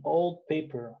be an old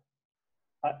paper?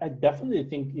 I definitely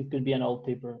think it could be an old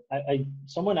paper.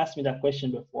 Someone asked me that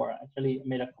question before. I actually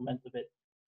made a comment of it.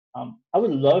 I would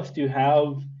love to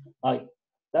have like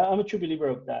that. I'm a true believer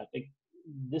of that. Like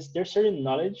there's certain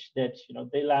knowledge that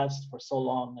they last for so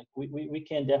long. Like we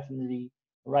can definitely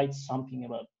write something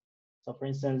about. So for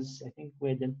instance, I think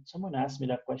someone asked me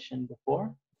that question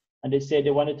before, and they said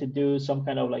they wanted to do some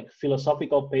kind of like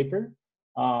philosophical paper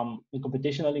in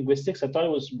computational linguistics. I thought it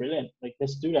was brilliant. Like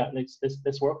let's do that.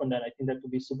 Let's work on that. I think that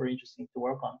could be super interesting to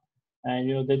work on,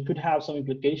 and that could have some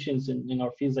implications in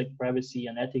our fields like privacy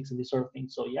and ethics and these sort of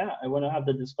things. So yeah, I want to have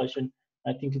the discussion.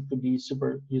 I think it could be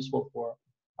super useful for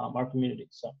our community.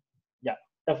 So yeah,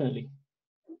 definitely.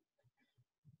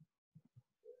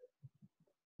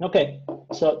 Okay,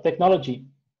 so technology.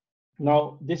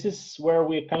 Now this is where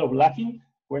we're kind of lacking.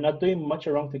 We're not doing much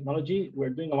around technology.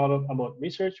 We're doing a lot about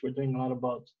research. We're doing a lot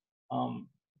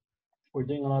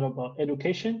about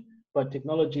education, but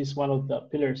technology is one of the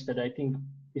pillars that I think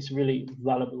is really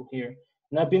valuable here.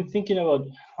 And I've been thinking about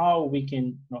how we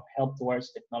can help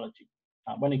towards technology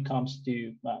when it comes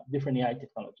to different AI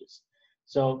technologies.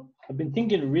 So I've been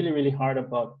thinking really, really hard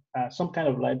about some kind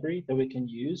of library that we can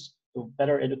use to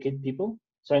better educate people.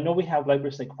 So I know we have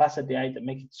libraries like FastAI that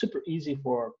make it super easy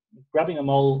for grabbing them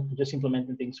all, and just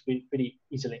implementing things pretty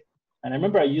easily. And I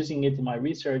remember using it in my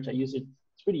research. I use it.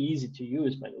 It's pretty easy to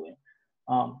use, by the way.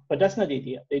 But that's not the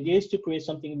idea. The idea is to create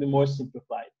something a bit more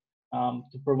simplified,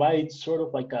 to provide sort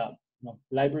of like a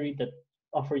library that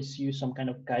offers you some kind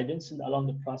of guidance along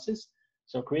the process.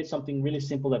 So create something really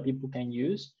simple that people can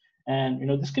use. And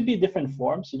this could be different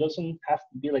forms. It doesn't have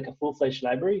to be like a full-fledged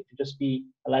library. It could just be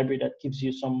a library that gives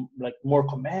you some like more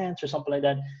commands or something like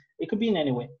that. It could be in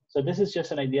any way. So this is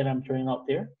just an idea that I'm throwing out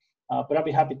there. But I'll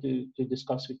be happy to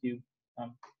discuss with you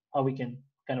how we can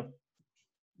kind of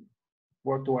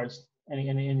work towards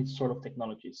any sort of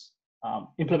technologies,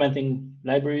 implementing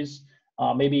libraries,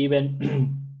 maybe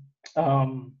even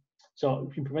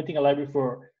so implementing a library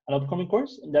for an upcoming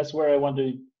course. And that's where I want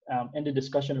to end the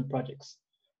discussion on projects.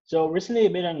 So recently I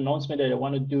made an announcement that I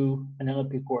want to do an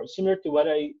NLP course, similar to what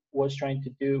I was trying to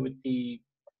do with I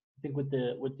think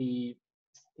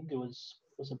it was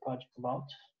a project about.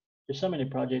 There's so many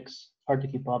projects, hard to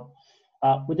keep up.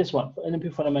 With this one,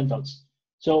 NLP fundamentals.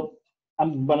 So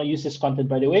I'm gonna use this content,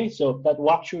 by the way. So that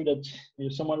walkthrough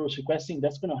that someone was requesting,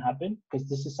 that's gonna happen because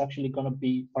this is actually gonna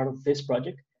be part of this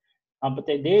project. But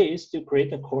the idea is to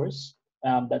create a course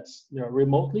that's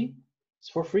remotely. It's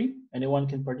for free. Anyone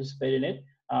can participate in it.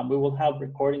 We will have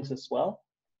recordings as well,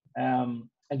 and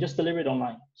just deliver it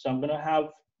online. So I'm gonna have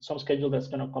some schedule that's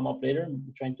gonna come up later.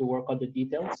 I'm trying to work out the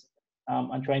details.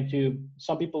 I'm trying to.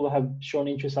 Some people have shown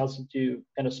interest also to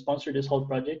kind of sponsor this whole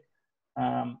project.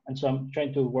 And so I'm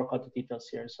trying to work out the details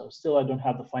here. So still, I don't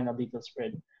have the final details for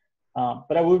it.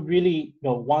 But I would really,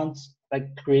 want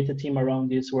like create a team around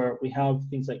this where we have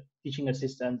things like teaching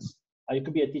assistants. You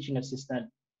could be a teaching assistant.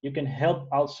 You can help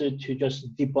also to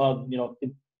just debug,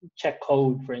 check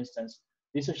code, for instance.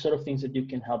 These are sort of things that you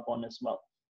can help on as well.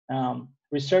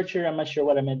 Researcher, I'm not sure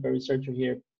what I meant by researcher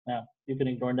here. You can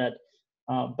ignore that.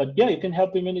 But yeah, you can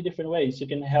help in many different ways. You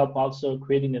can help also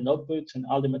creating the notebooks and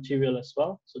all the material as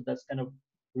well. So that's kind of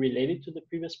related to the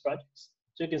previous projects.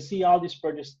 So you can see all these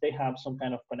projects, they have some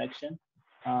kind of connection.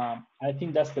 I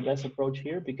think that's the best approach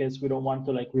here because we don't want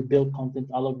to like rebuild content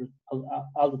all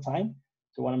the time.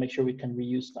 So we want to make sure we can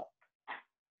reuse stuff.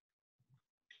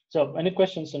 So any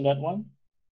questions on that one?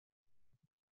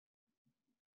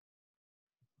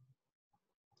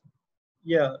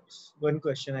 Yeah, one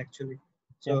question actually.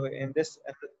 So in this,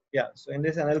 so in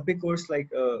this NLP course, like,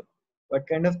 what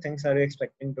kind of things are you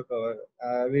expecting to cover?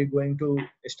 Are we going to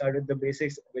start with the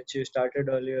basics, which you started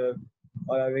earlier,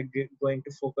 or are we going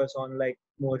to focus on like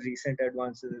more recent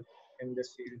advances in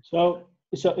this field?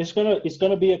 So it's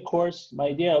gonna be a course. My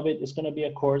idea of it is gonna be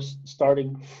a course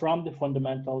starting from the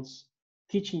fundamentals,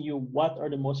 teaching you what are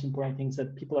the most important things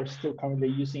that people are still currently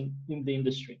using in the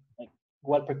industry, like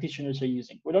what practitioners are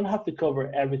using. We don't have to cover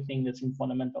everything that's in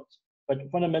fundamentals, but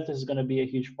fundamentals is gonna be a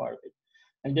huge part of it.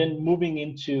 And then moving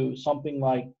into something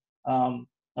like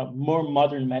more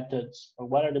modern methods, or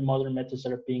what are the modern methods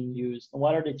that are being used, and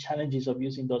what are the challenges of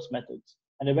using those methods,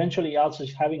 and eventually also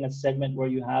having a segment where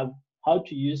you have how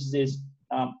to use this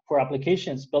for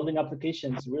applications, building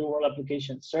applications, real world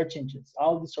applications, search engines,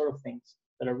 all these sort of things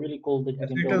that are really cool that you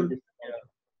can build with this technology.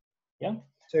 Yeah.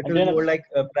 So it And will then, more like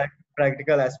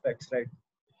practical aspects, right?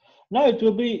 no, it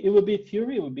will be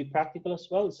theory, it will be practical as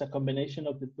well. It's a combination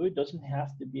of the two. It doesn't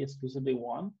have to be exclusively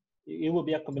one. It will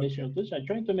be a combination of two. So I'm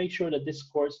trying to make sure that this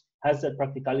course has that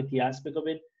practicality aspect of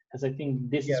it, because I think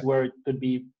this is where it could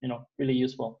be, really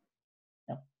useful.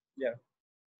 Yeah.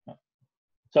 Yeah.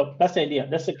 So that's the idea.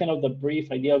 That's the kind of the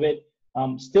brief idea of it.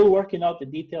 Still working out the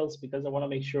details because I want to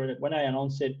make sure that when I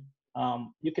announce it,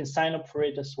 you can sign up for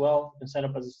it as well. You can sign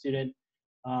up as a student.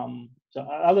 So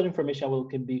other information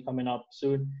can be coming up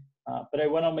soon. But I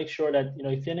want to make sure that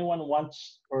if anyone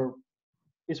wants or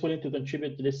is willing to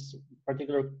contribute to this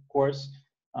particular course,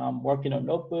 working on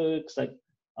notebooks, like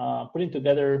putting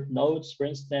together notes, for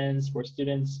instance, for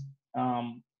students.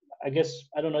 I guess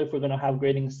I don't know if we're going to have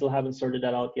grading. Still haven't sorted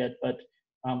that out yet, but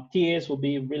TAs will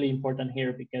be really important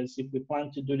here because if we plan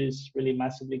to do this really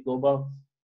massively global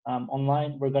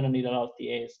online, we're going to need a lot of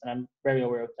TAs, and I'm very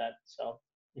aware of that. So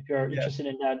if you're interested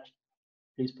in that,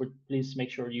 please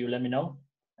make sure you let me know,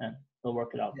 and we'll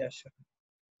work it out. Yeah, sure.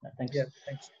 Thanks. Yeah,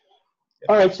 thanks.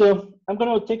 All right, so I'm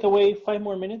going to take away 5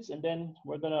 more minutes, and then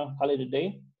we're going to call it a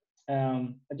day.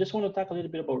 I just want to talk a little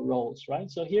bit about roles,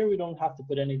 right? So here we don't have to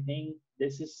put anything.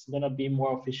 This is going to be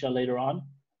more official later on.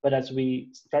 But as we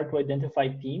start to identify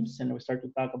teams and we start to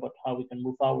talk about how we can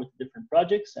move forward to different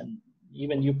projects and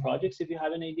even new projects, if you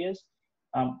have any ideas,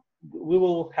 we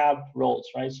will have roles,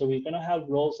 right? So we're going to have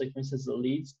roles like, for instance, the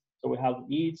leads. So we have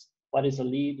leads. What is a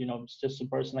lead? It's just a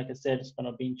person, like I said, is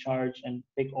going to be in charge and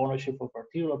take ownership of a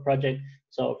particular project.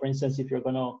 So, for instance, if you're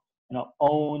going to,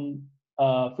 own,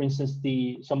 for instance,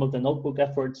 some of the notebook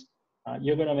efforts,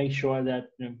 you're going to make sure that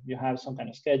you have some kind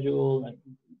of schedule, and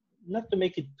not to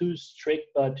make it too strict,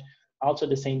 but also at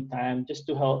the same time, just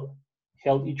to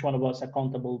help each one of us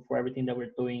accountable for everything that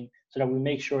we're doing, so that we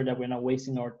make sure that we're not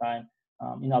wasting our time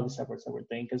in all these efforts that we're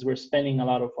doing, because we're spending a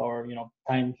lot of our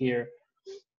time here.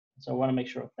 So I want to make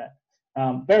sure of that.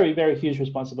 Very, very huge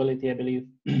responsibility, I believe.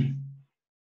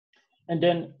 And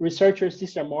then researchers,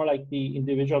 these are more like the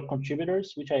individual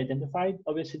contributors, which I identified.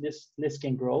 Obviously, this list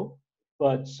can grow,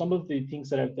 but some of the things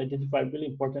that I've identified really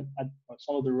important,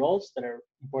 some of the roles that are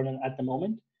important at the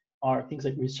moment are things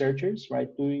like researchers, right?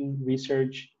 Doing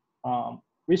research.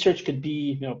 Research could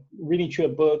be, reading through a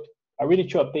book, or reading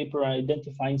through a paper and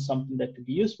identifying something that could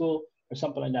be useful or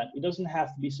something like that. It doesn't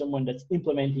have to be someone that's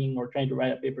implementing or trying to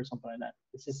write a paper or something like that.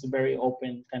 This is a very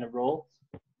open kind of role.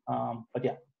 But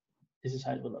yeah, this is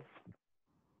how it will look.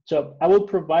 So I will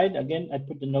provide, again, I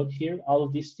put the note here, all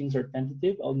of these things are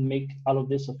tentative. I'll make all of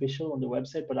this official on the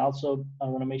website, but also I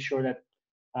want to make sure that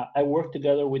I work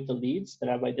together with the leads that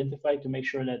I've identified to make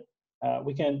sure that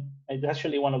we can,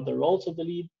 actually one of the roles of the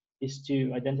lead is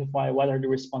to identify what are the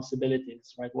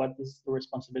responsibilities, right? What is the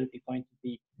responsibility going to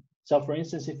be? So for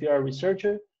instance, if you're a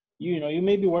researcher, you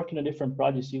may be working on different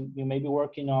projects. You may be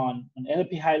working on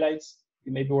NLP highlights,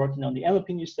 you may be working on the NLP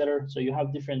newsletter, so you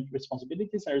have different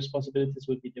responsibilities, and responsibilities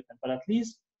will be different, but at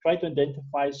least try to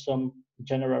identify some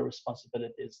general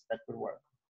responsibilities that could work.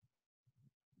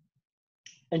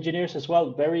 Engineers as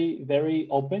well, very, very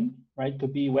open, right?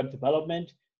 Could be web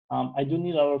development. I do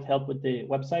need a lot of help with the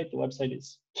website. The website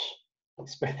is,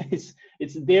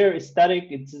 it's there, it's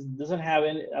static, it doesn't have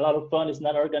a lot of fun, it's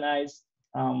not organized.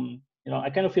 I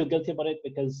kind of feel guilty about it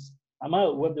because I'm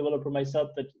a web developer myself,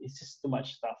 but it's just too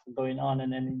much stuff going on,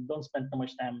 and then you don't spend too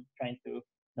much time trying to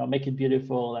make it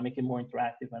beautiful and make it more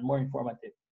interactive and more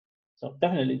informative. So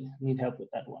definitely need help with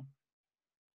that one.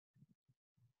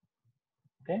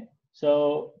 Okay.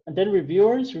 So, and then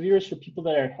reviewers are people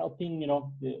that are helping,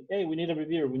 hey, we need a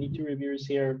reviewer. We need 2 reviewers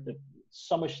here.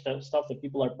 So much stuff that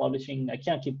people are publishing. I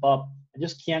can't keep up. I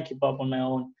just can't keep up on my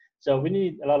own. So we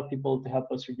need a lot of people to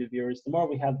help us with reviewers. The more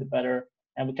we have, the better.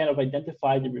 And we kind of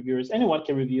identify the reviewers. Anyone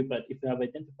can review, but if we have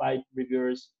identified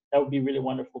reviewers, that would be really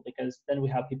wonderful, because then we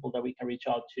have people that we can reach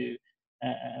out to,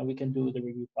 and we can do the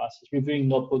review process, reviewing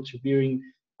notebooks, reviewing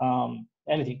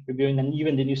anything, reviewing, and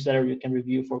even the newsletter you can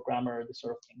review for grammar, this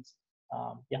sort of things.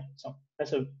 Yeah, so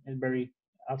that's a very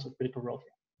also critical role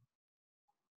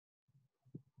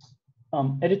here.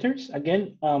 Editors,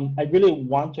 again, I really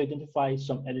want to identify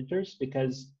some editors,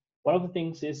 because one of the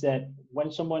things is that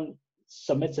when someone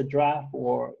submits a draft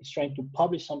or is trying to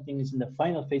publish something, is in the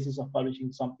final phases of publishing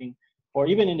something, or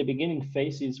even in the beginning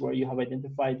phases where you have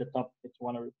identified the topic that you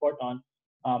want to report on,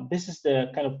 this is the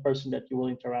kind of person that you will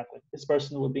interact with. This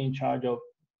person will be in charge of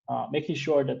making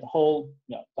sure that the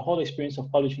whole experience of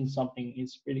publishing something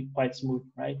is really quite smooth,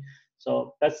 right?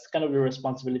 So that's kind of the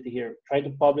responsibility here. Try to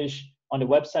publish on the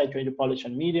website, try to publish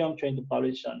on Medium, trying to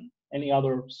publish on any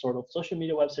other sort of social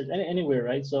media website, anywhere,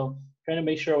 right? So trying to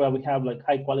make sure that we have like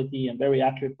high quality and very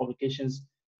accurate publications,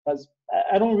 because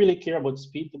I don't really care about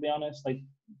speed, to be honest. Like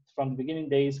from the beginning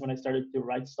days when I started to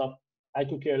write stuff, I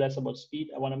could care less about speed.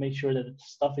 I want to make sure that the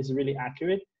stuff is really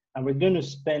accurate, and we're going to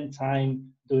spend time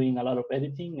doing a lot of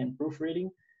editing and proofreading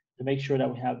to make sure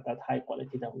that we have that high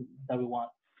quality that we want.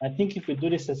 I think if we do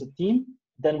this as a team,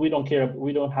 then we don't care.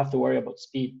 We don't have to worry about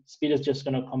speed. Speed is just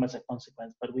going to come as a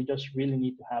consequence, but we just really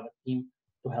need to have a team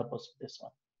to help us with this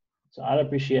one. So I'd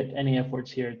appreciate any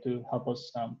efforts here to help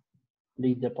us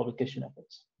lead the publication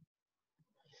efforts.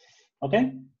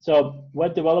 Okay, so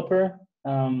web developer.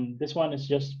 This one is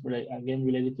just again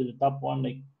related to the top one.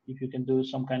 Like if you can do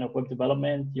some kind of web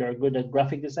development, you're good at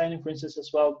graphic designing, for instance, as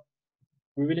well.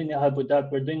 We really need help with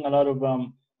that. We're doing a lot of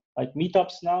like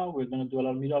meetups now. We're going to do a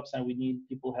lot of meetups, and we need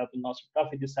people helping us with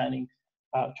graphic designing,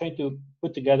 trying to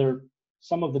put together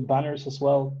some of the banners as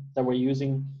well that we're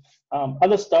using.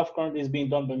 Other stuff currently is being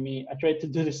done by me. I tried to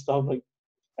do this stuff, like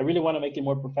I really want to make it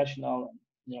more professional,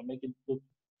 make it look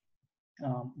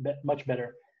much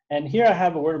better. And here I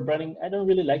have a word branding. I don't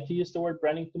really like to use the word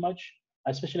branding too much,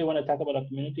 especially when I talk about a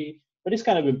community, but it's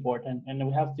kind of important, and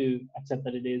we have to accept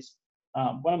that it is.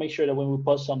 Want to make sure that when we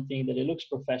post something that it looks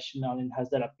professional and has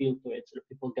that appeal to it, so that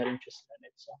people get interested in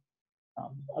it. So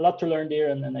a lot to learn there,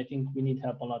 and I think we need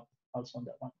help a lot also on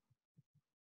that one.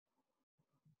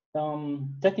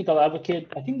 Technical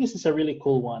advocate, I think this is a really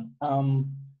cool one.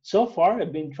 So far,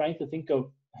 I've been trying to think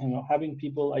of having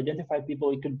people identify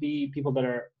people. It could be people that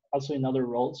are also in other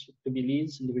roles. It could be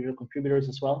leads, individual contributors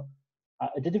as well.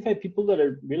 Identify people that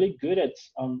are really good at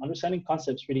understanding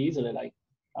concepts really easily. Like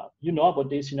you know about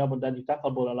this, you know about that. You talk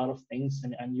about a lot of things,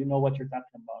 and you know what you're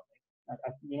talking about.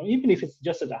 Even if it's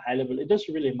just at a high level, it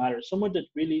doesn't really matter. Someone that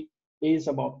really is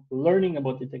about learning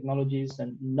about the technologies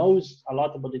and knows a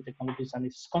lot about the technologies and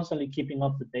is constantly keeping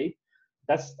up to date.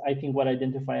 That's, I think, what I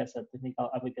identify as a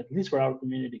technical advocate, at least for our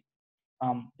community.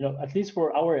 At least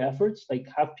for our efforts, like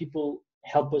have people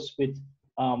help us with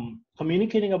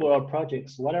communicating about our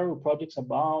projects. What are our projects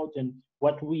about, and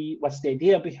what's the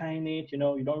idea behind it? You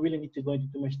don't really need to go into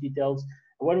too much details.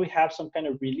 When we have some kind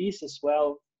of release as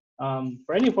well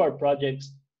for any of our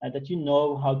projects, that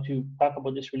how to talk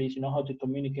about this release, how to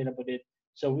communicate about it.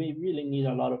 So we really need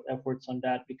a lot of efforts on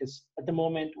that, because at the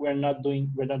moment we're not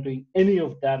doing any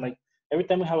of that. Like every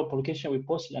time we have a publication, we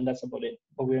post it, and that's about it.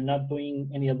 But we're not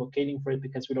doing any advocating for it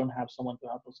because we don't have someone to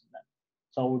help us in that.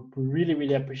 So I would really,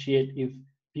 really appreciate if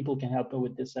people can help me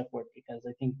with this effort, because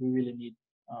I think we really need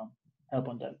help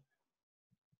on that.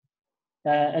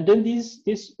 And then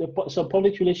so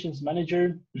public relations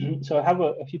manager. So I have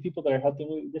a few people that are helping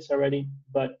me with this already,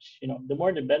 but the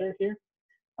more the better here.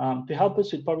 To help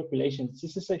us with public relations,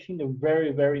 this is, I think, a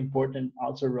very, very important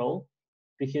also role,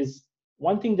 because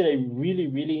one thing that I really,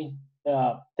 really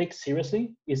take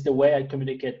seriously is the way I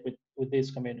communicate with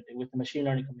this community, with the machine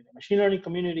learning community. Machine learning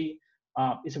community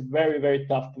is a very, very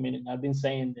tough community. I've been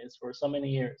saying this for so many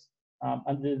years.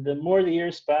 And the more the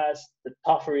years pass, the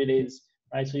tougher it is,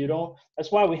 right? So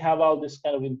that's why we have all this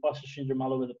kind of imposter syndrome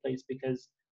all over the place, because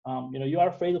you are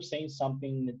afraid of saying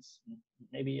something that's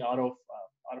maybe out of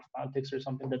context, or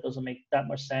something that doesn't make that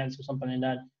much sense, or something like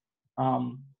that.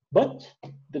 But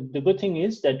the good thing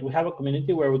is that we have a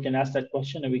community where we can ask that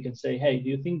question, and we can say, hey, do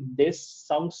you think this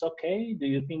sounds okay? Do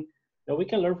you think that we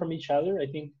can learn from each other? I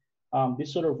think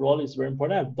this sort of role is very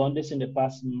important. I've done this in the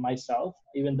past myself,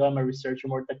 even though I'm a researcher,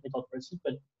 more technical person,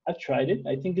 but I've tried it.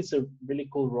 I think it's a really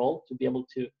cool role to be able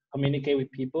to communicate with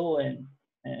people and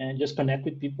and just connect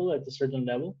with people at a certain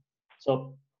level.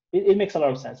 So it makes a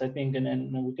lot of sense, I think.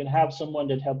 And we can have someone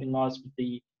that helping us with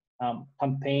the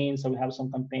campaign. So we have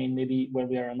some campaign maybe where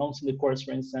we are announcing the course,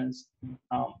 for instance,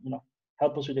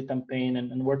 help us with the campaign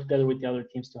and work together with the other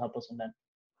teams to help us on that.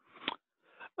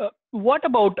 What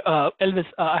about Elvis?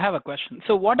 I have a question.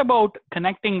 So, what about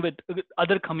connecting with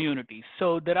other communities?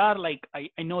 So, there are like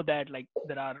I know that like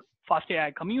there are Fast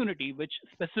AI community, which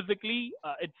specifically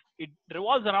it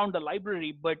revolves around the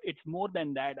library, but it's more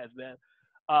than that as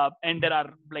well. And there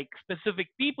are like specific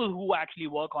people who actually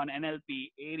work on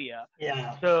NLP area.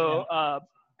 Yeah. So,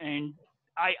 and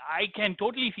I can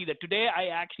totally see that today. I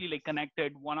actually like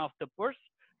connected one of the first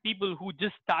people who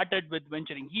just started with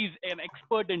venturing. He's an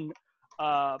expert in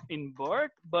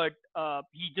BERT, but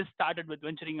he just started with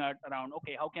venturing out around,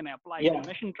 okay, how can I apply it in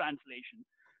machine translation?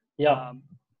 Yeah.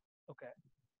 Okay.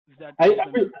 Is that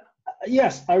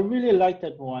yes, I really like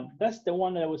that one. That's the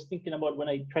one that I was thinking about when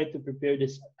I tried to prepare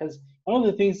this, because one of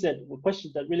the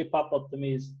questions that really popped up to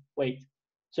me is, wait,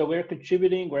 so we're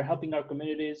contributing, we're helping our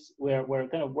communities, we're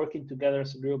kind of working together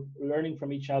as a group, learning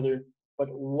from each other, but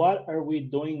what are we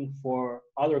doing for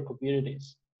other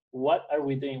communities? What are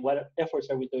we doing? What efforts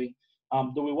are we doing?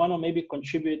 Do we want to maybe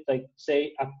contribute, like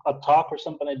say a talk or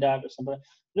something like that, or something?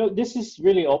 This is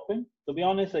really open. To be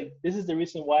honest, like this is the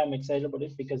reason why I'm excited about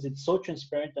it, because it's so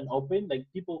transparent and open. Like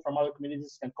people from other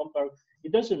communities can come to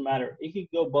it doesn't matter. It can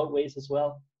go both ways as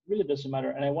well. It really doesn't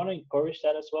matter, and I want to encourage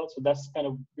that as well. So that's kind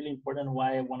of really important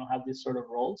why I want to have these sort of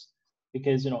roles,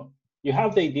 because you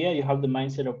have the idea, you have the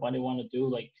mindset of what you want to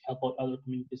do, like help out other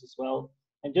communities as well,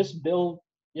 and just build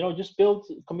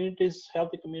communities,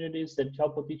 healthy communities that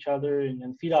help with each other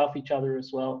and feed off each other as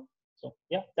well. So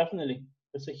yeah, definitely,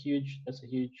 that's a huge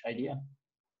idea.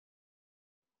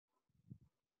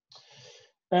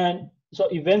 And so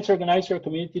events organizer,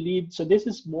 community lead. So this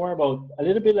is more about a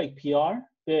little bit like PR,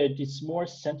 but it's more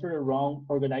centered around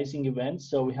organizing events.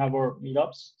 So we have our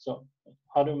meetups. So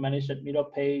how to manage that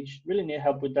meetup page? Really need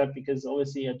help with that, because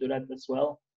obviously I do that as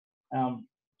well.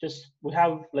 We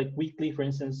have like weekly, for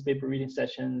instance, paper reading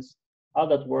sessions. How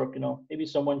that work? Maybe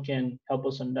someone can help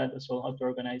us on that as well, how to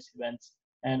organize events,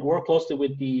 and work closely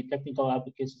with the technical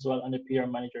advocates as well and the PR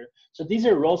manager. So these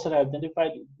are roles that I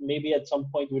identified. Maybe at some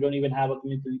point we don't even have a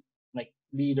community like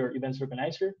lead or events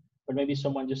organizer, but maybe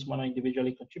someone just want to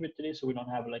individually contribute to this, so we don't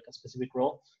have like a specific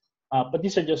role. But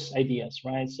these are just ideas,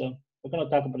 right? So we're going to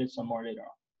talk about it some more later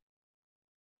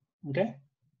on. Okay.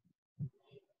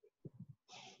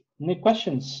 Any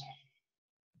questions?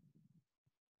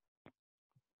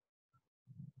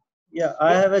 Yeah,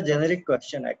 I have a generic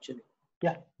question actually.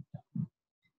 Yeah.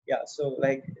 Yeah, so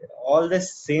like all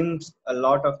this seems a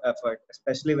lot of effort,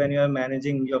 especially when you are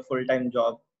managing your full-time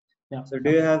job. Yeah. So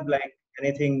do you have like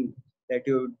anything that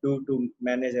you do to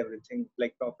manage everything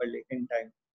like properly in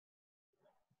time?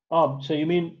 So you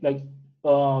mean like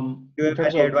do you have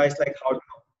any advice like how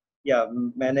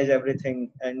to manage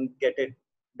everything and get it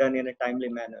done in a timely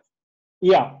manner?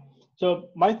 Yeah. So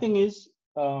my thing is,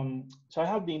 so I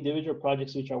have the individual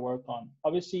projects which I work on.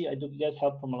 Obviously, I do get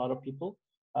help from a lot of people,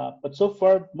 but so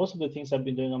far, most of the things I've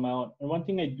been doing on my own. And one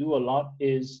thing I do a lot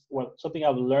is, something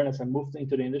I've learned as I moved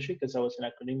into the industry, because I was in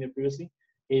academia previously,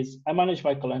 is I manage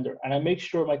my calendar, and I make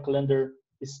sure my calendar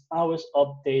is always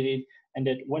updated, and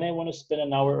that when I want to spend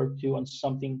an hour or two on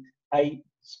something, I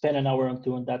spend an hour or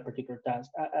two on that particular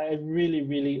task. I really,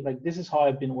 really like, this is how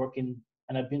I've been working,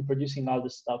 and I've been producing all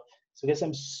this stuff. So I guess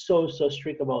I'm so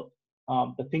strict about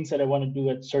the things that I want to do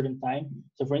at certain time.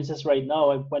 So for instance, right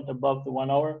now I went above the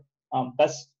 1 hour.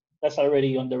 That's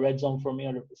already on the red zone for me,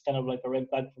 or it's kind of like a red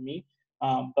flag for me.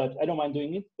 But I don't mind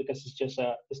doing it, because it's just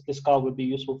this call would be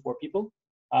useful for people.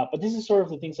 But this is sort of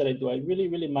the things that I do. I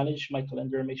really manage my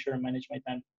calendar and make sure I manage my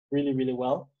time really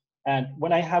well. And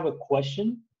when I have a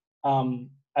question,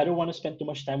 I don't want to spend too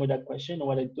much time with that question. And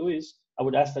what I do is I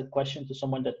would ask that question to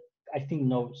someone that I think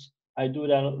knows. I do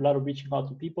that, a lot of reaching out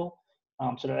to people,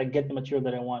 so that I get the material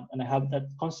that I want, and I have that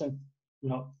constant,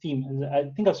 theme. And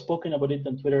I think I've spoken about it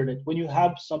on Twitter, that when you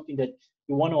have something that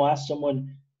you want to ask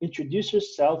someone, introduce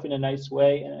yourself in a nice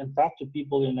way and talk to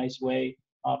people in a nice way.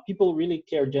 People really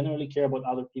genuinely care about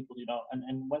other people,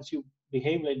 and once you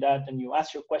behave like that and you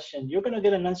ask your question, you're going to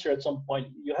get an answer at some point.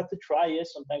 You have to try it.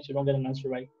 Sometimes you don't get an answer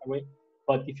right away.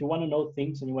 But if you want to know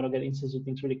things and you want to get insights to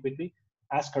things really quickly,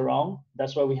 ask around.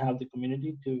 That's why we have the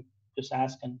community to just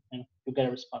ask and you get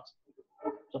a response.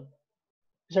 So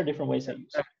these are different ways I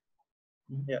use.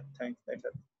 Yeah, thanks.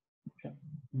 Okay.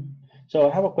 So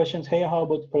I have a question. Hey, how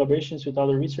about collaborations with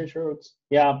other researchers?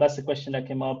 Yeah, that's the question that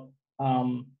came up.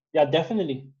 Yeah,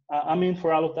 definitely. I'm in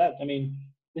for all of that. I mean,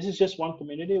 this is just one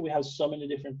community. We have so many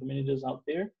different communities out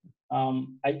there.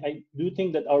 I do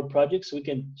think that our projects, we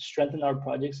can strengthen our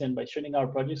projects, and by strengthening our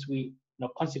projects, we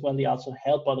consequently also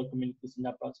help other communities in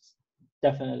that process.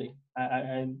 Definitely,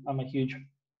 I'm a huge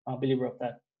believer of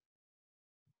that.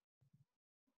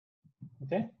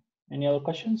 Okay, any other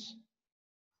questions?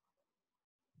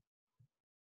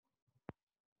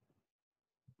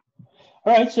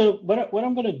 All right, so what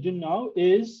I'm gonna do now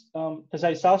is, because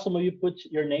I saw some of you put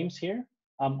your names here,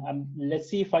 let's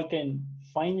see if I can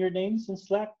find your names in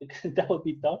Slack, because that would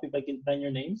be tough if I can find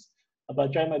your names, but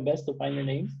I'll try my best to find your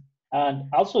names. And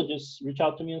also just reach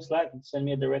out to me on Slack and send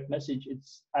me a direct message.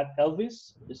 It's at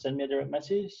Elvis, just send me a direct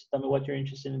message, tell me what you're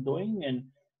interested in doing, and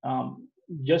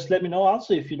just let me know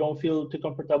also if you don't feel too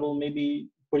comfortable maybe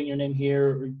putting your name here,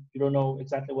 or you don't know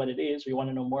exactly what it is, or you want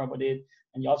to know more about it,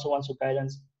 and you also want some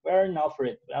guidance. We're now for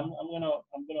it. I'm gonna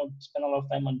spend a lot of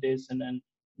time on this and then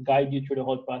guide you through the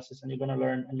whole process, and you're gonna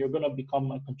learn, and you're gonna become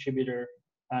a contributor,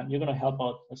 and you're gonna help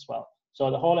out as well.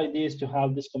 So the whole idea is to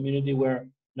have this community where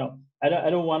I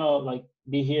don't want to like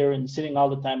be here and sitting all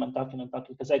the time and talking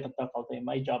because I can talk all day.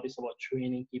 My job is about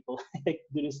training people. I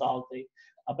do this all day,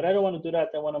 but I don't want to do that.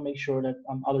 I want to make sure that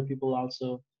other people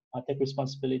also take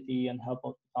responsibility and help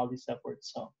out with all these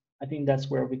efforts. So I think that's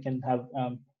where we can have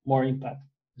more impact,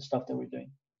 the stuff that we're doing.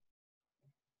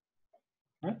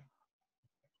 All right.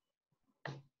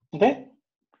 Okay.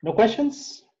 No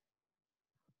questions?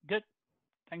 Good.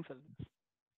 Thanks, Elvis.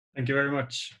 Thank you very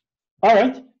much. All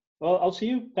right. Well, I'll see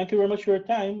you. Thank you very much for your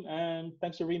time, and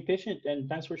thanks for being patient, and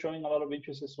thanks for showing a lot of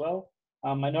interest as well.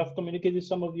 I know I've communicated with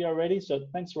some of you already, so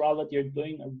thanks for all that you're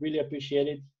doing. I really appreciate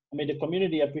it. I mean, the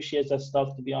community appreciates that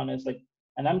stuff, to be honest. Like,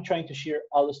 and I'm trying to share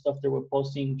all the stuff that we're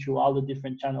posting through all the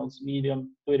different channels, Medium,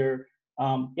 Twitter.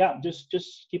 Yeah,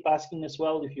 just keep asking as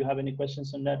well if you have any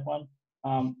questions on that one.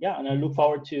 Yeah, and I look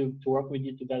forward to work with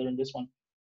you together on this one.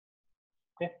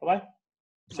 Okay, bye-bye.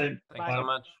 Same. Thanks so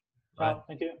much. Ciao.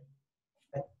 Thank you.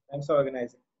 Thanks for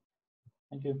organizing.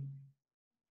 Thank you.